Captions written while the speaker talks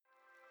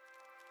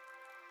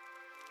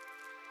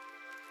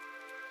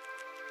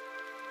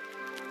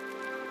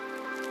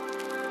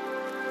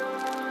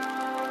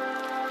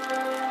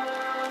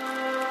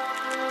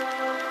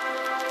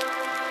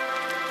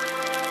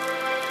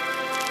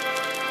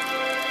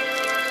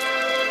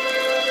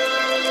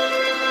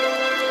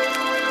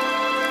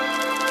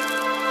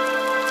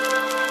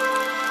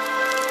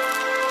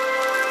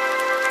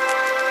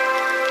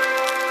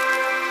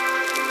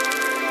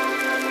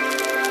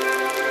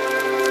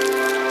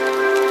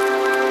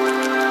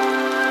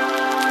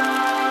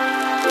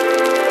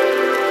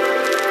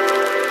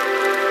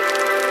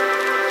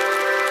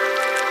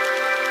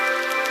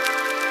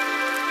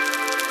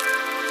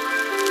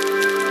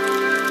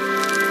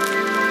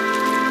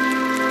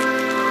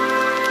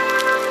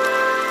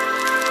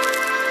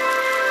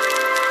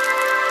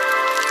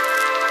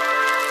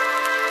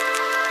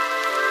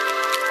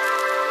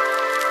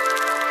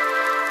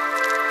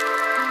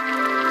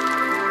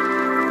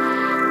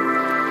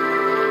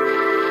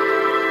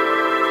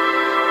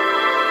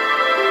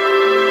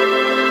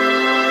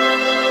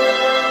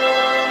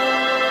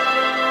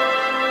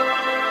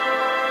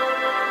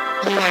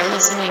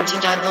listening to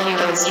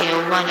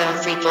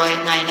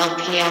WOZO-103.9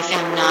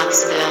 LPFM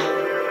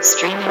Knoxville.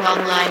 Streaming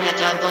online at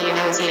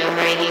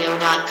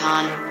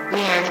WOZORadio.com. We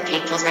are the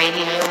People's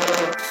Radio.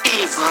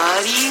 Hey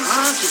buddy,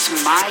 look, it's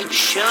my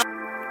show.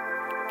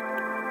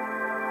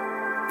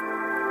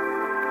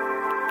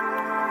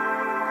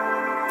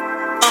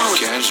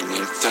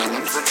 Cashmere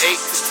Talent. From 8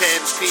 to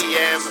 10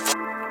 p.m.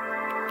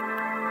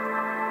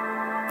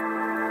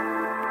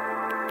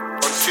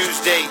 on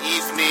Tuesday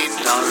evening.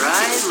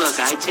 Alright, look,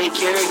 I take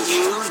care of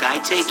you, I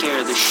take care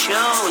of the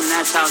show, and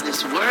that's how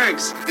this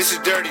works. This is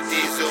Dirty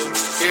Diesel.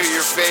 Here are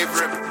your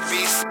favorite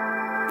beats.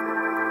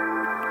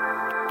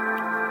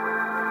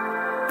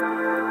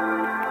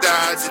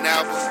 Sides and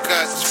album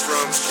cuts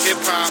from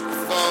hip-hop,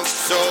 funk,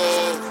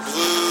 soul,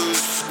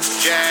 blues,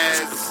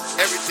 jazz,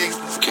 everything.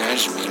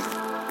 Cashmere.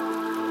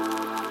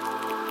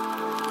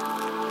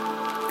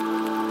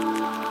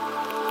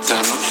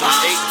 From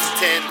 8 to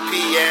 10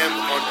 p.m.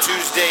 on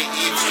Tuesday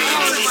evening.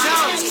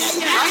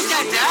 Write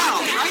that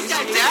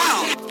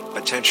down.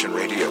 Attention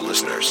radio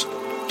listeners.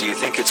 Do you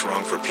think it's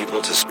wrong for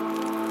people to smoke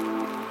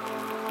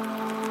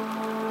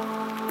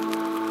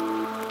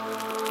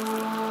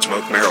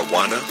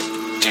marijuana?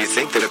 Do you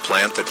think that a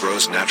plant that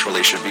grows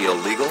naturally should be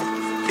illegal?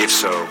 If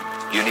so,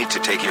 you need to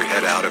take your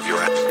head out of your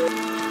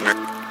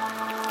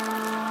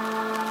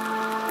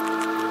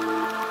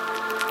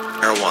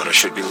Marijuana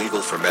should be legal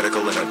for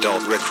medical and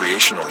adult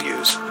recreational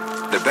use.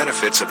 The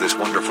benefits of this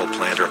wonderful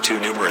plant are too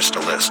numerous to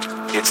list.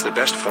 It's the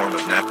best form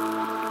of natural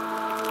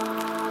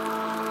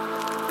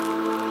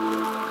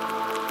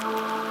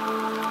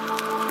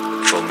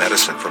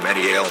medicine for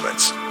many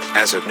ailments.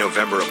 As of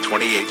November of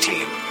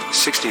 2018,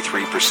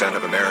 63%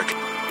 of Americans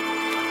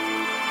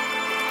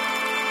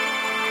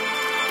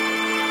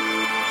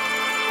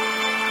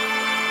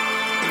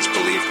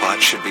believe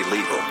pot should be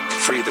legal.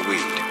 Free the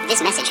weed.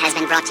 This message has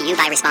been brought to you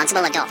by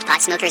responsible adult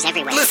pot smokers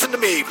everywhere. Listen to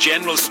me,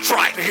 General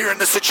Strike. Here in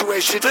the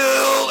situation,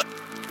 Bill.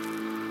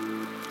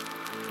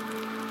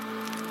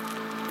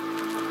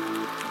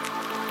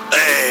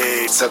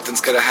 Hey, something's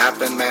gonna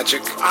happen,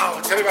 Magic. Oh,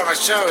 tell me about my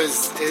show.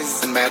 Is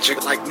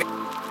Magic like me?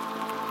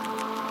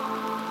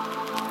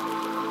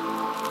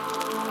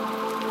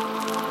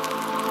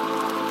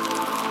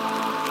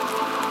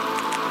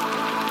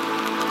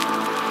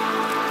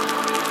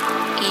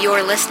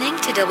 You're listening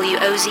to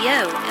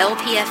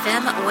WOZO-LP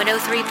FM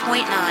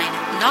 103.9,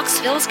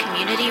 Knoxville's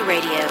Community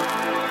Radio.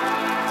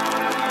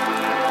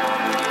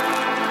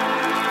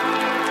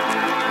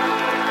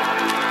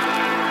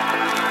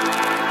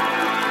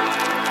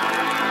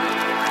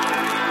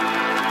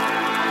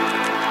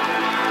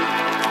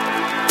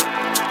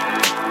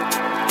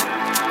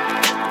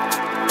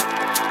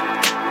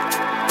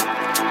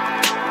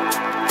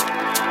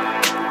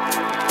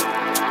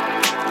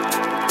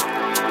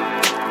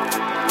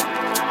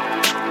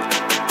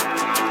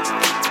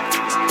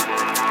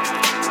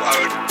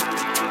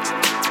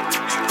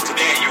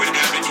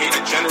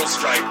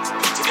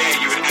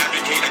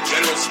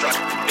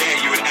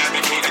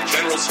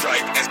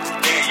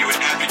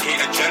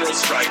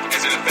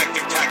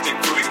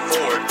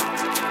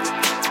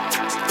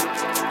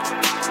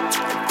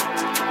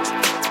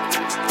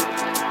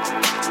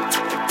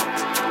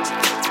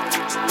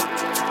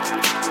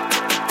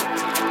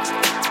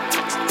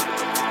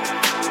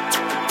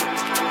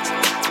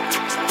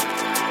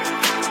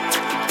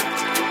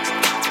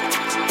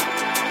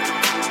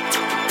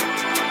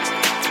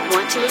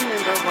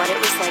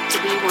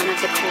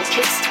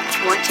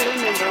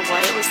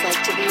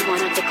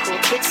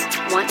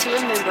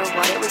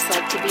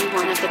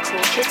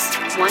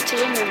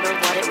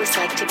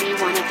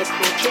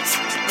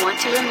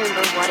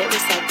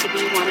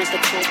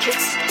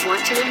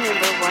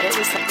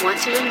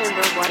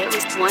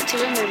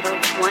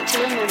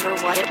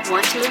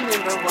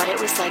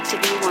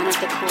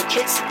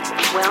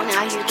 Well,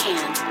 now you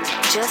can.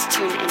 Just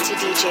tune into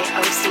DJ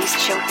OC's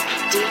show.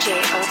 DJ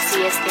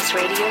OC is this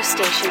radio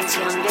station's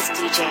youngest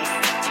DJ.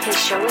 His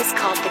show is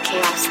called The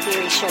Chaos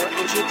Theory Show,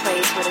 and he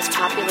plays what is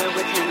popular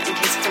with him and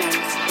his friends.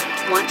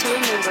 Want to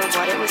remember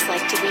what it was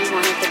like to be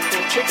one of the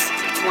cool kids?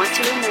 Want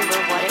to remember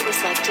what it was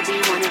like to be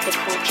one of the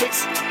cool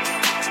kids?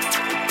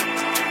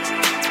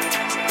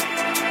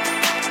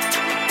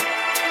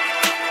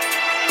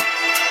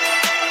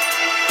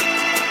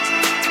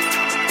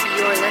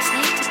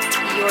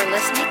 You're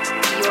listening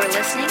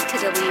to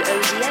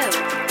WOZO.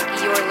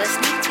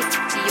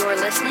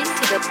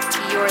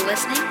 You're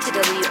listening to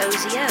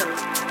WOZO.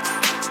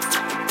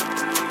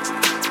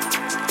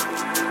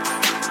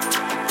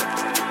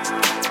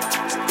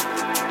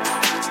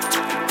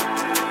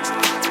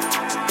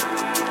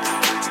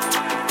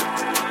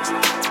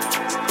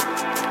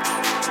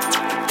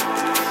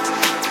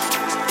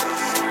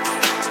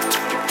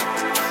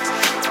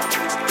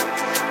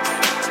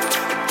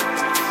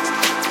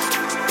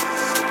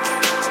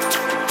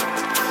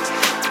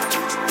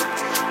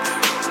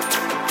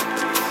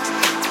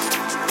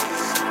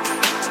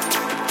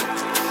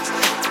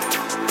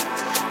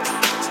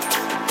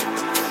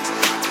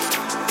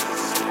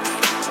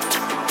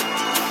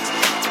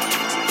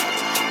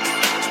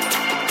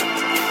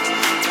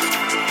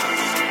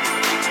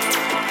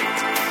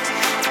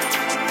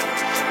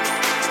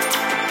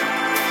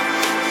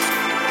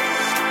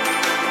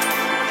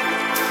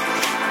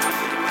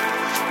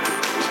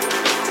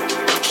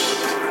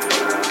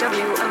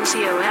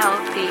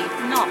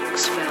 WOZO-LP,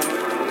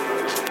 Knoxville.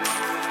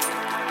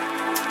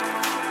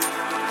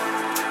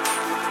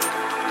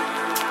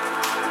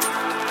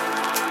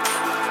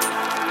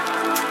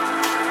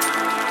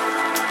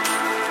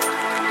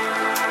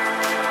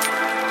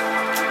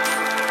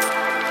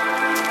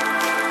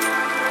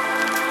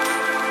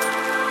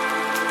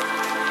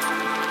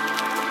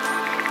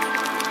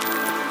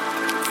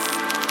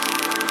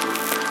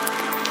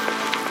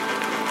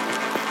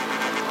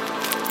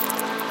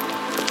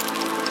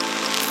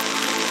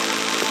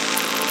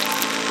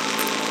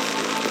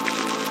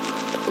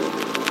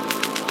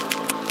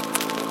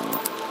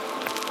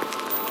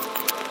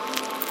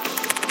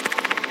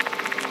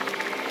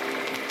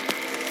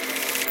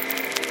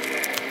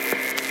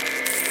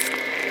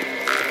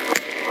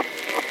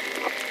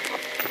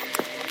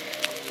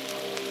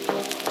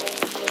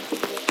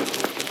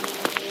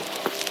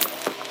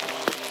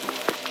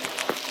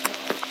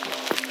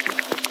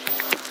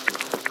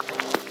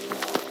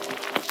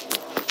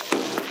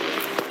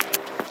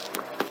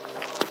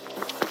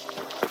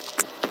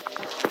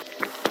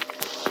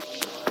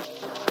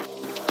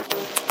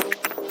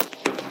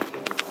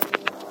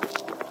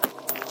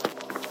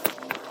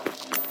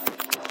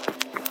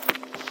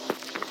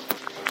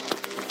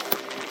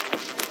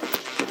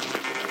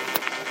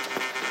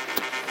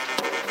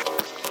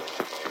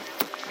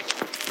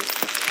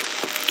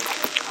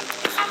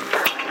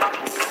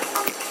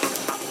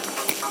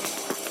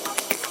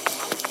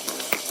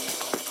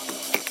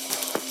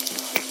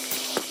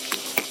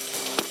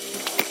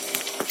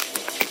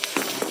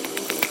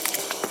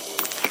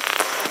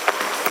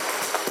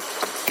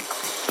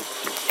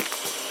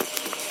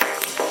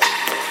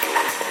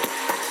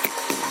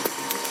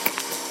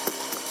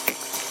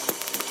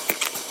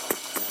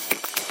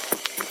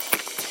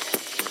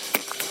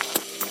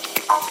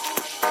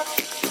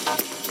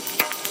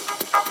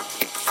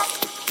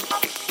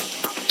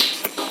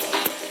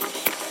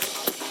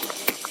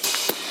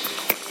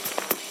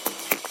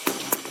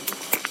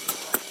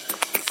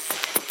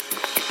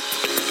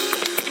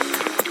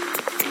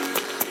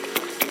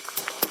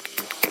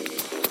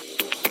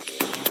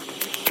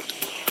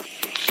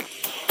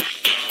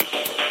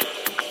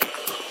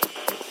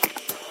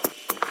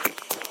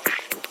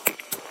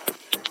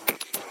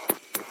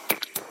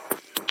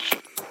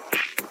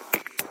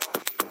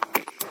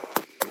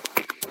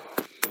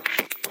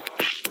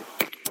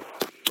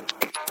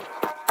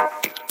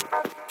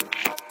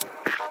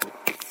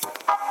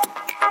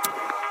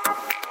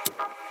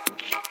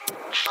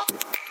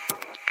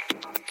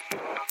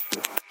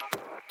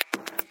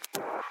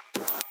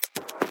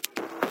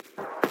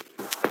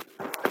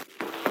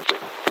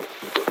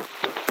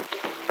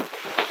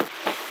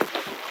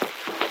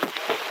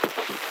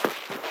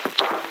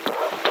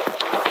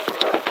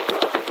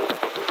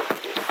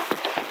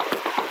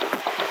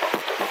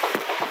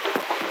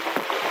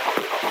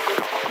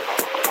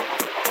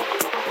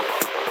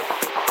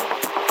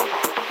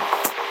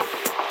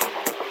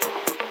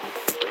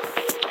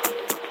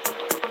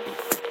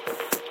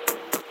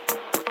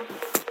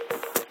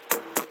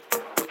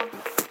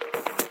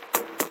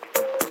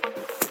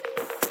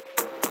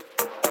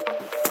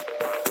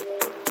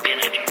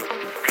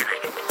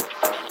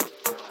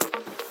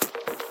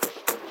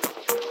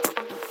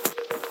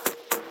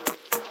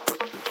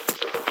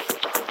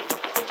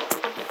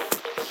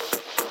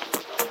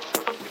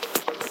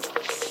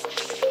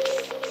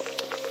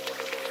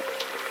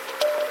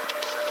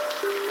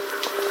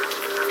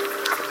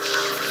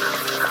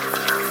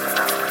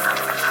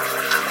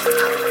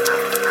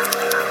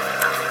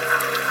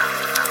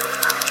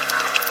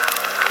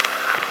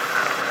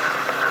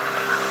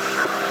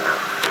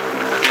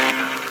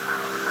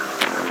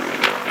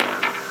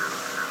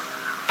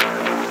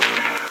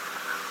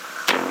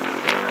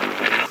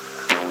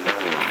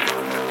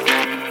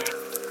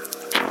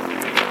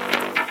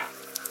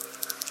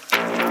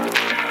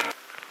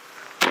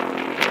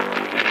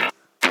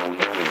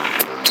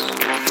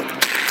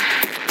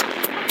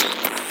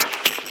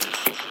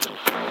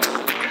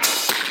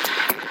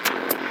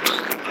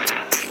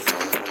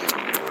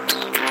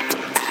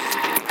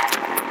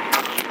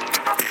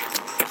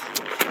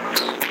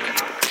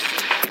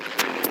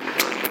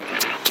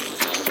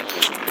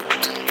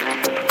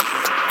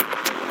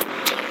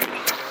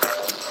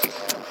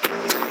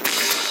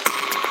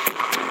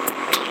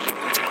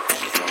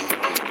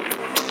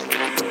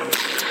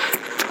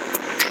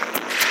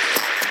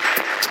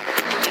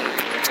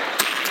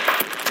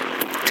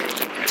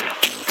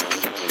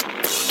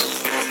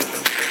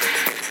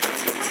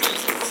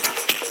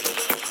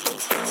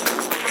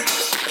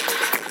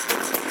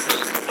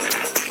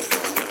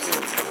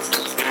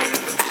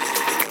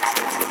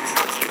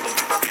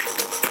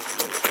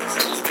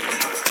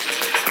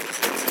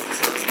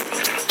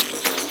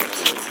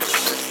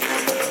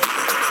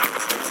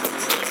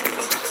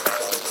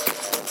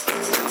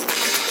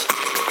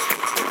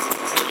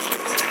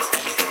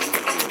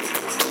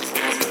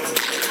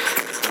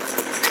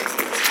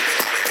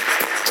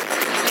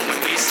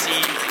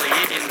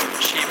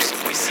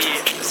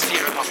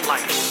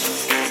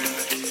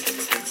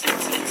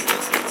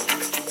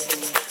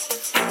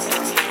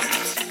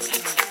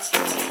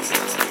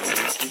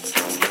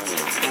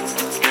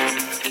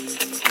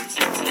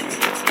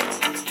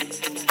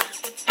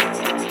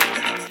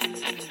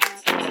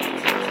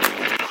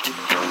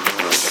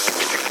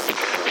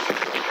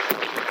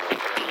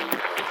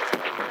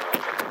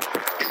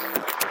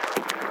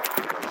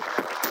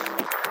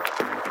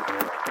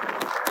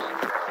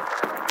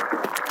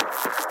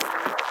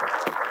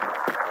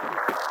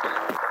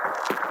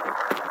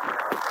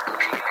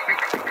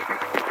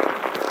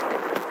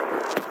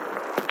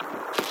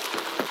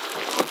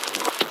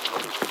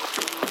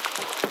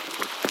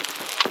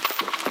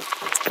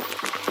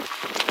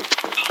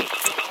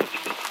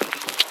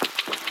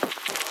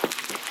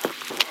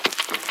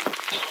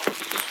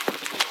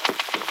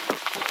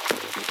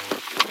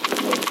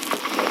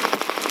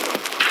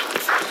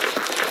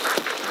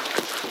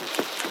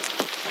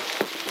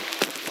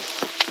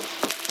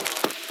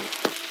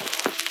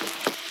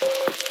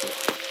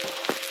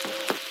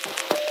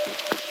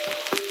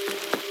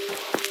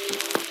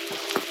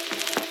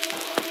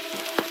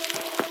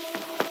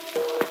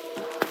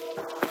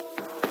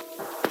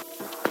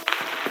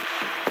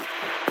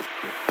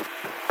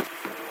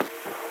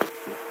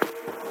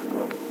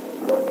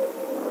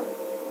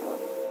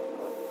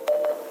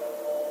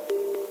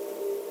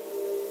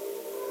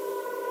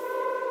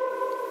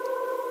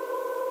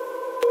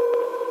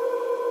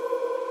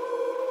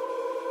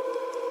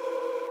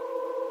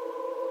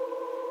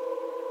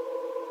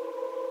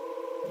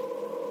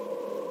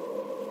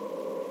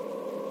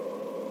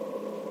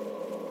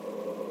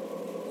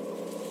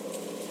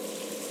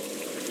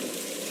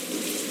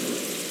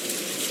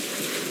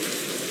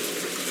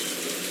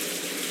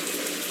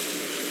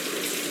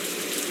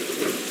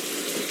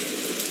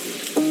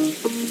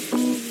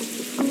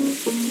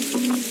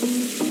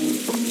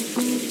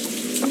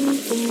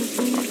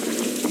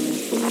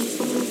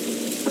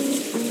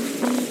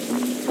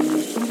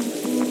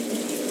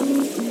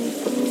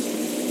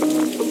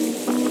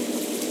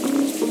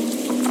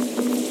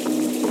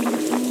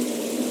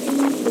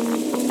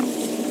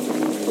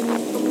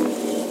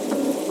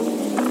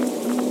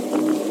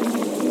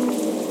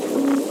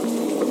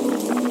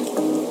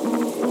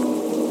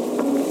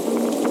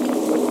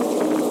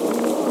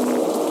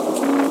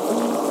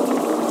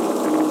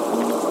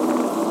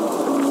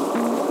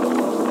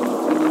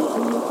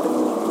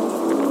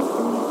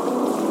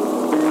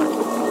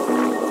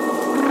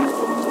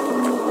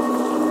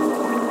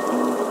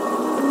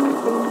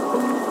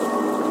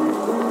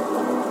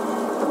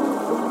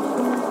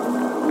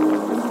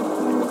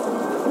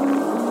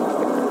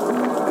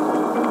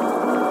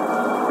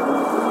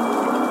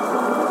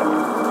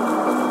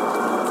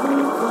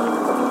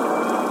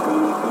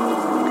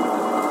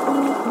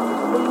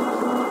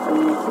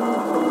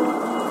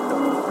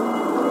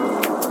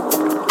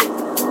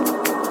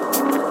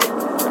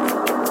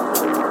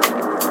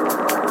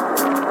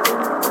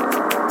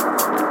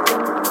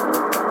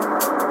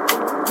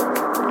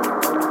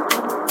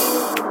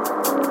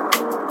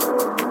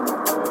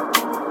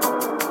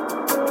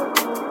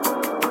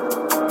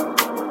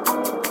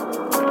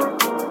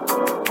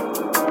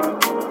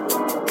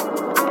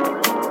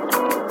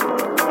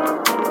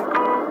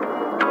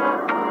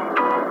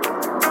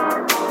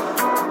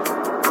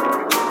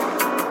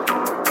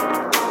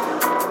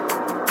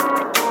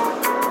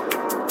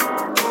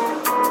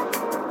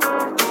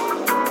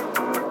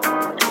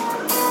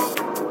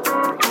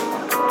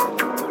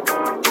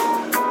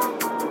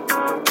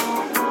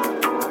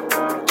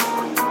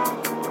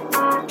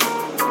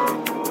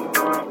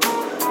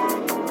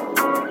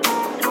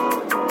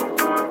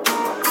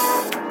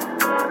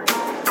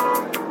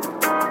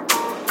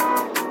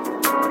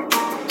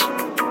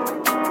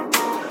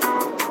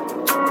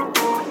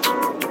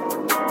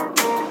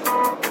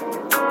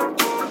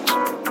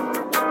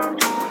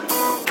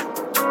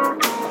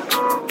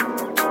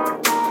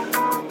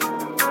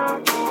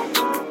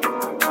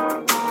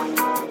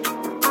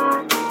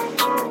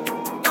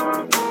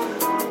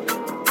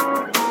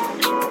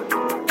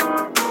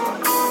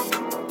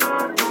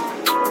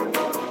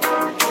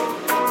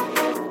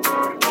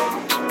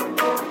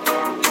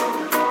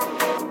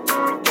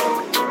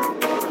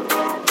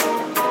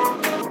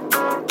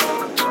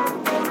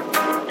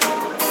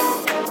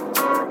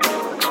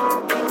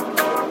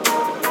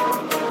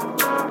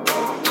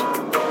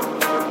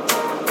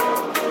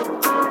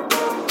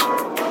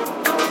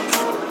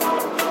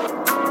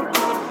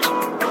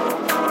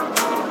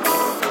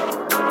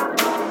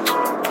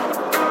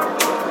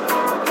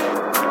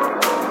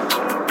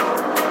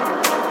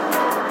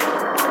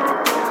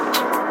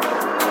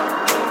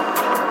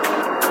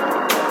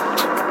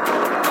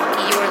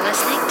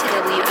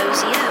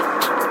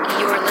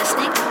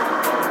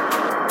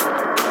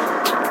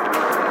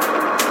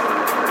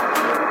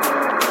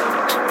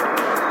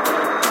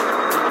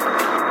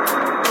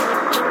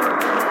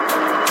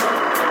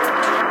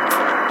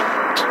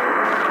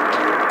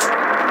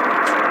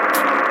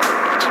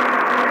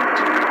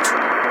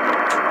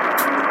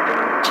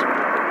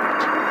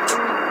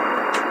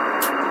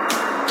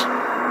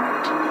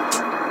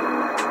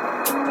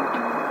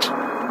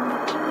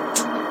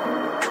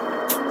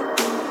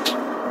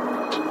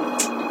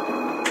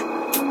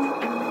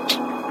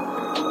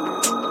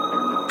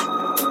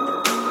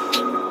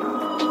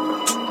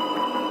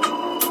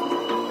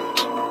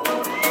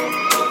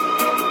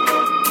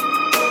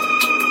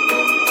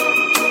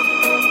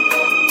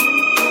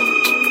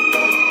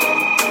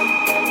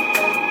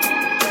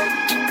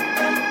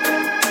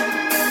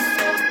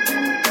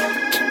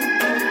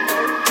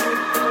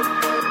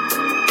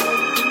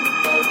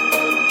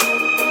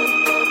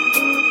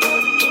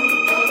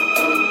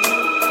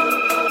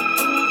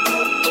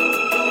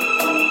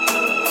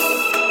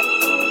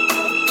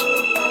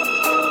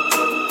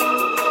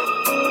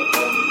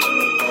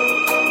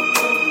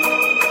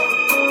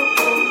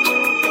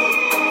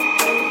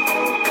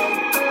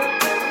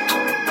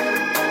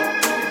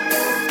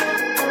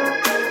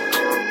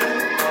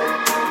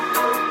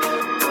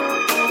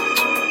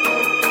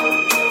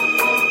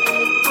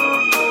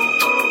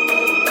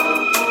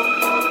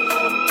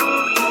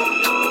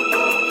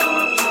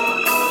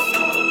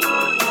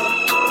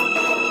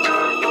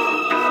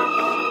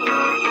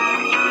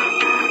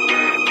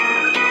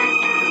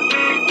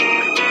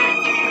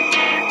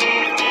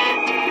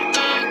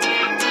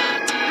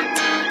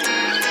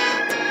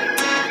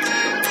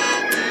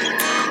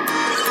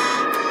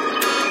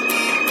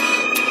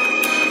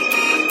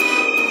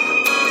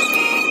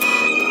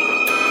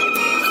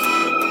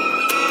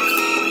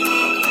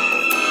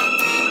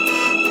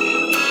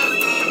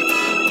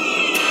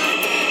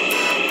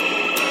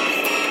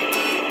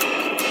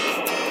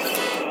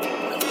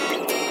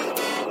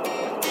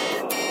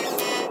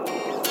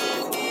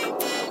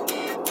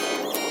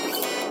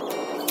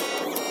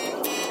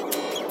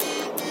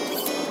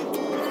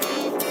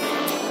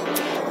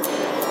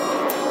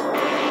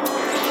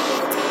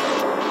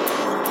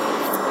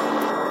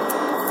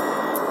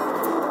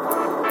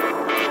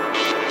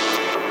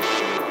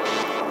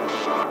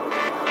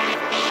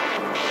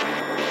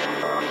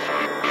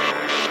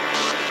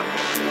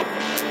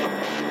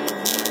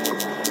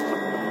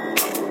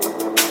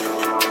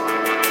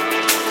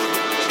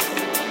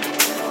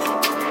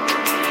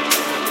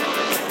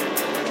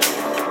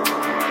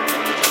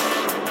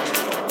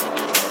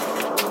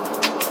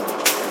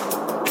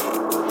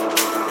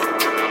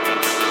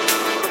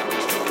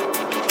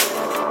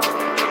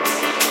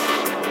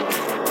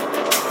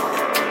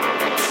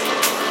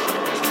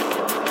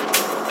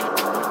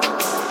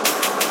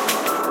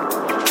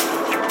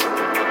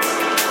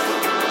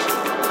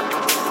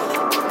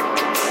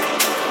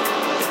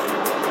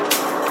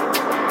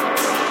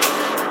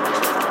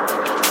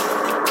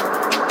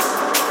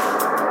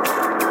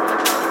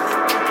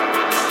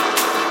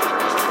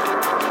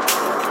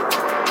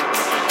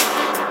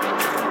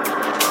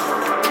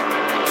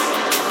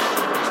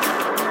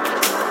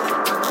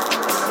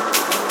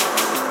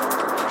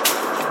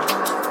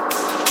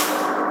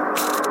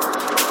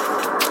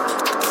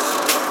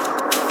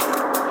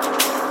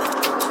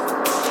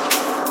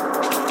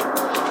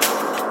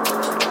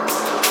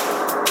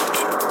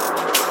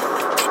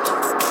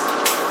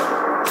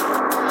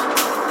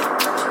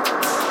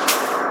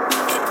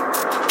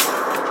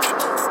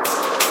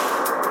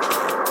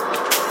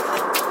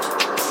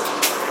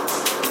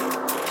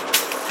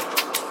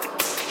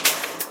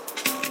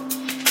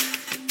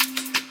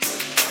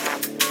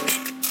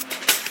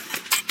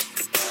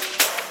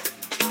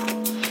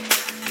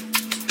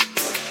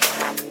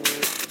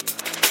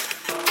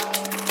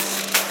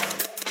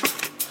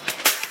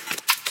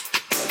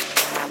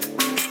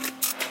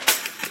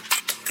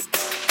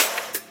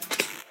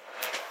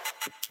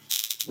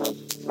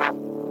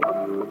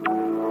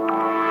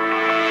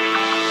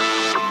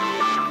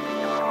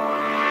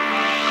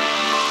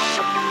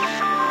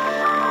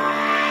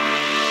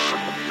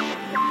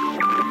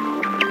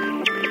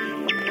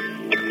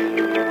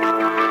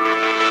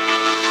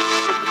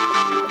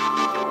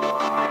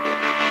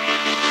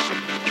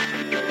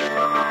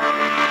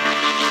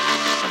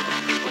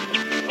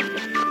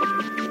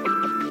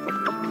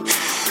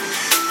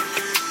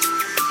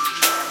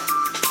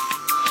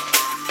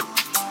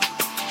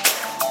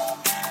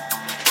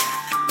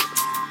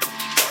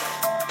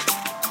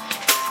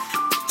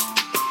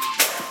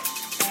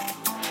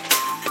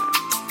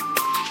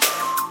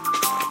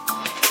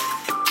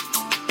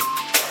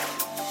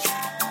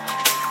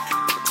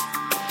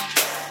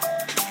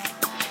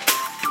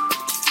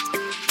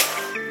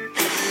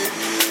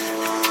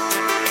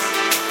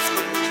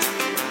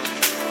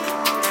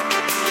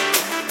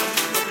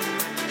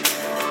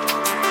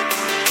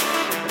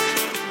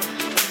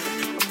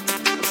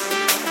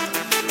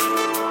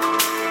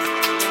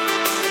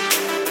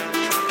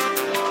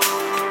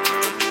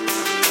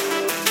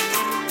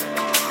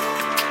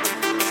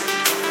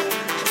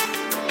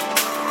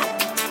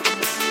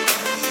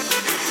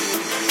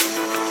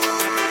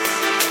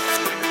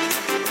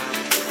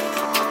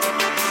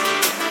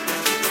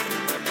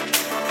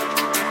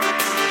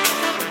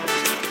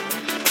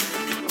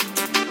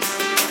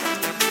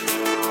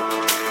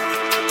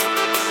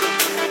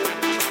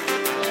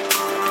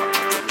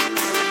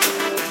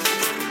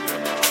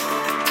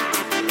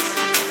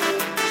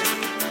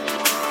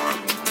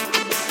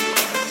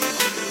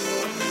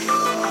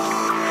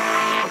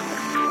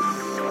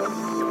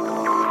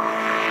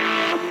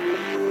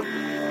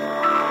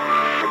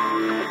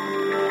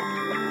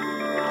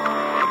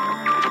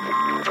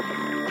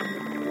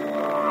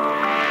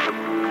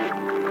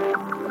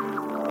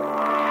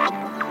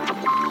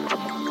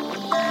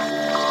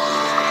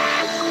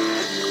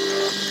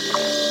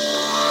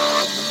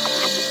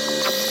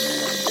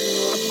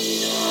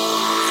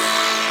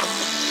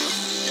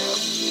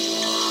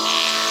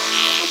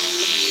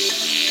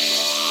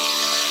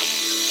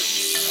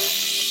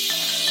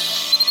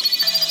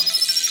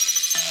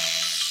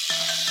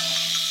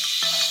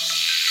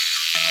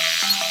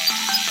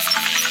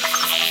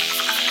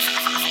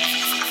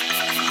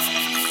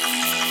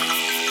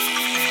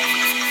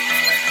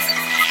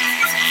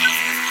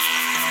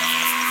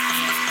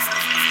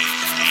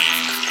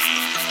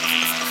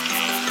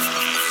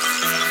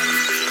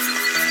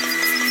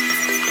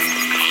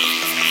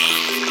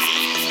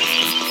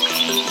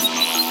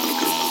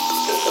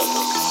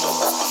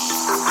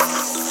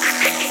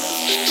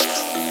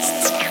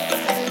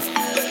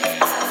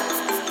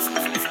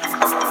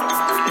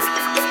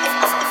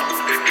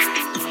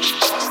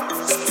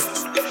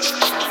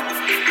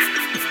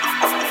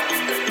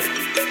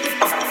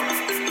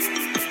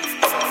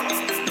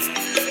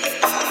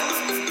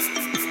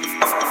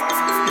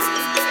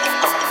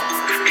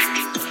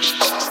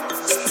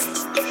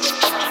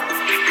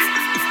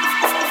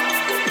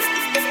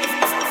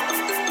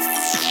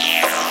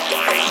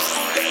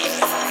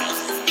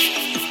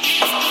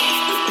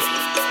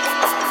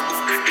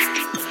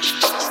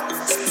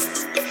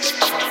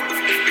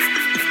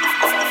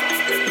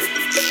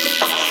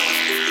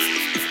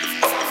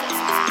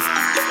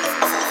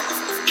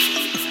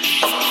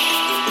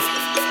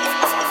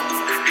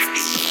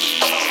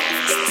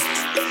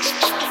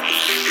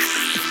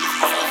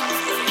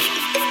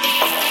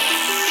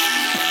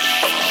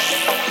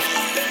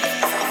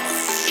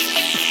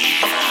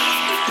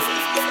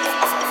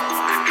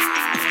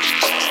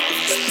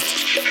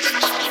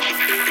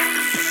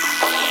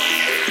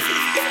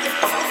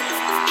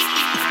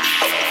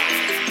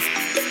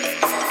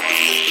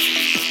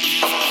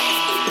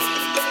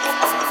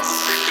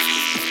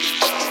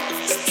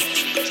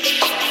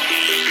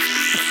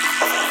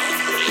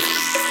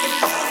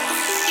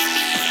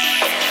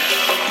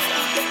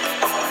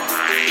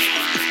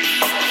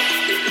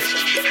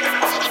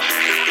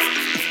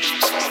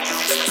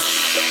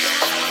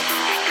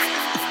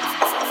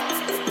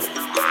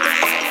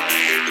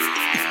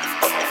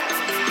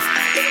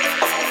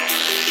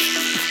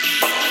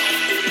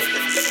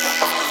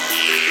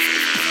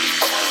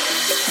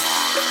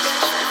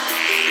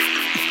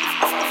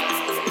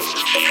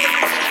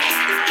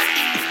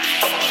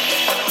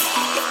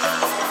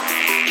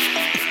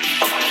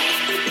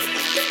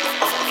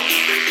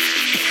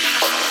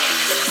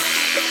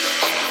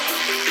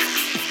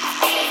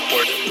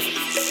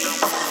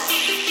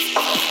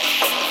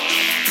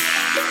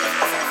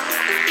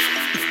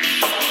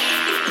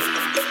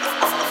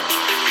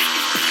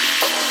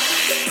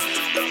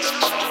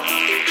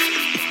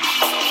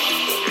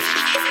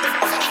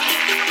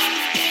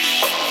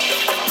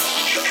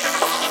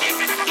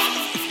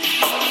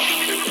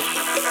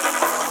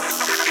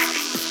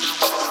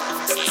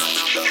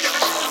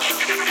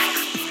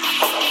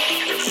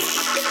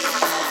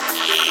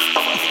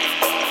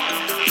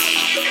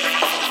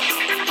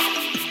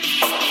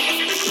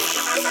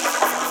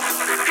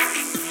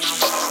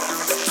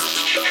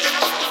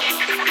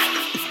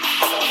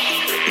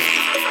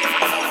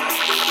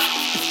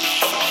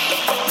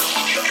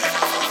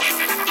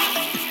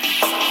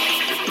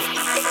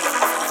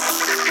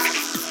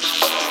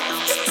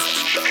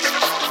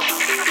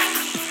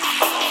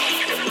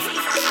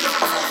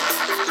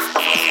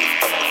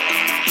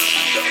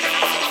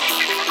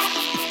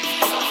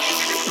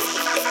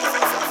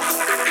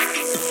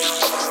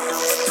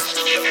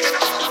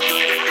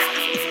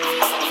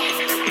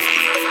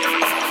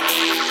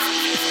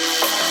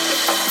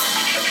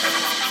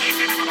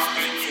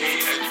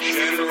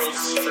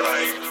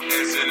 strike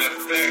is an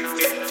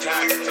effective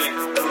tactic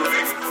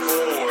moving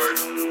forward.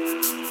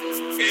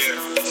 If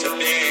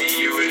today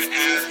you would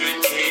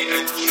advocate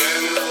a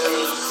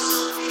general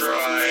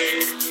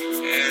strike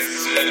as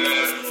an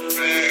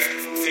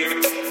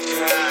effective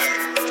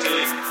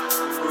tactic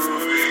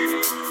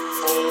moving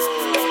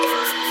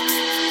forward.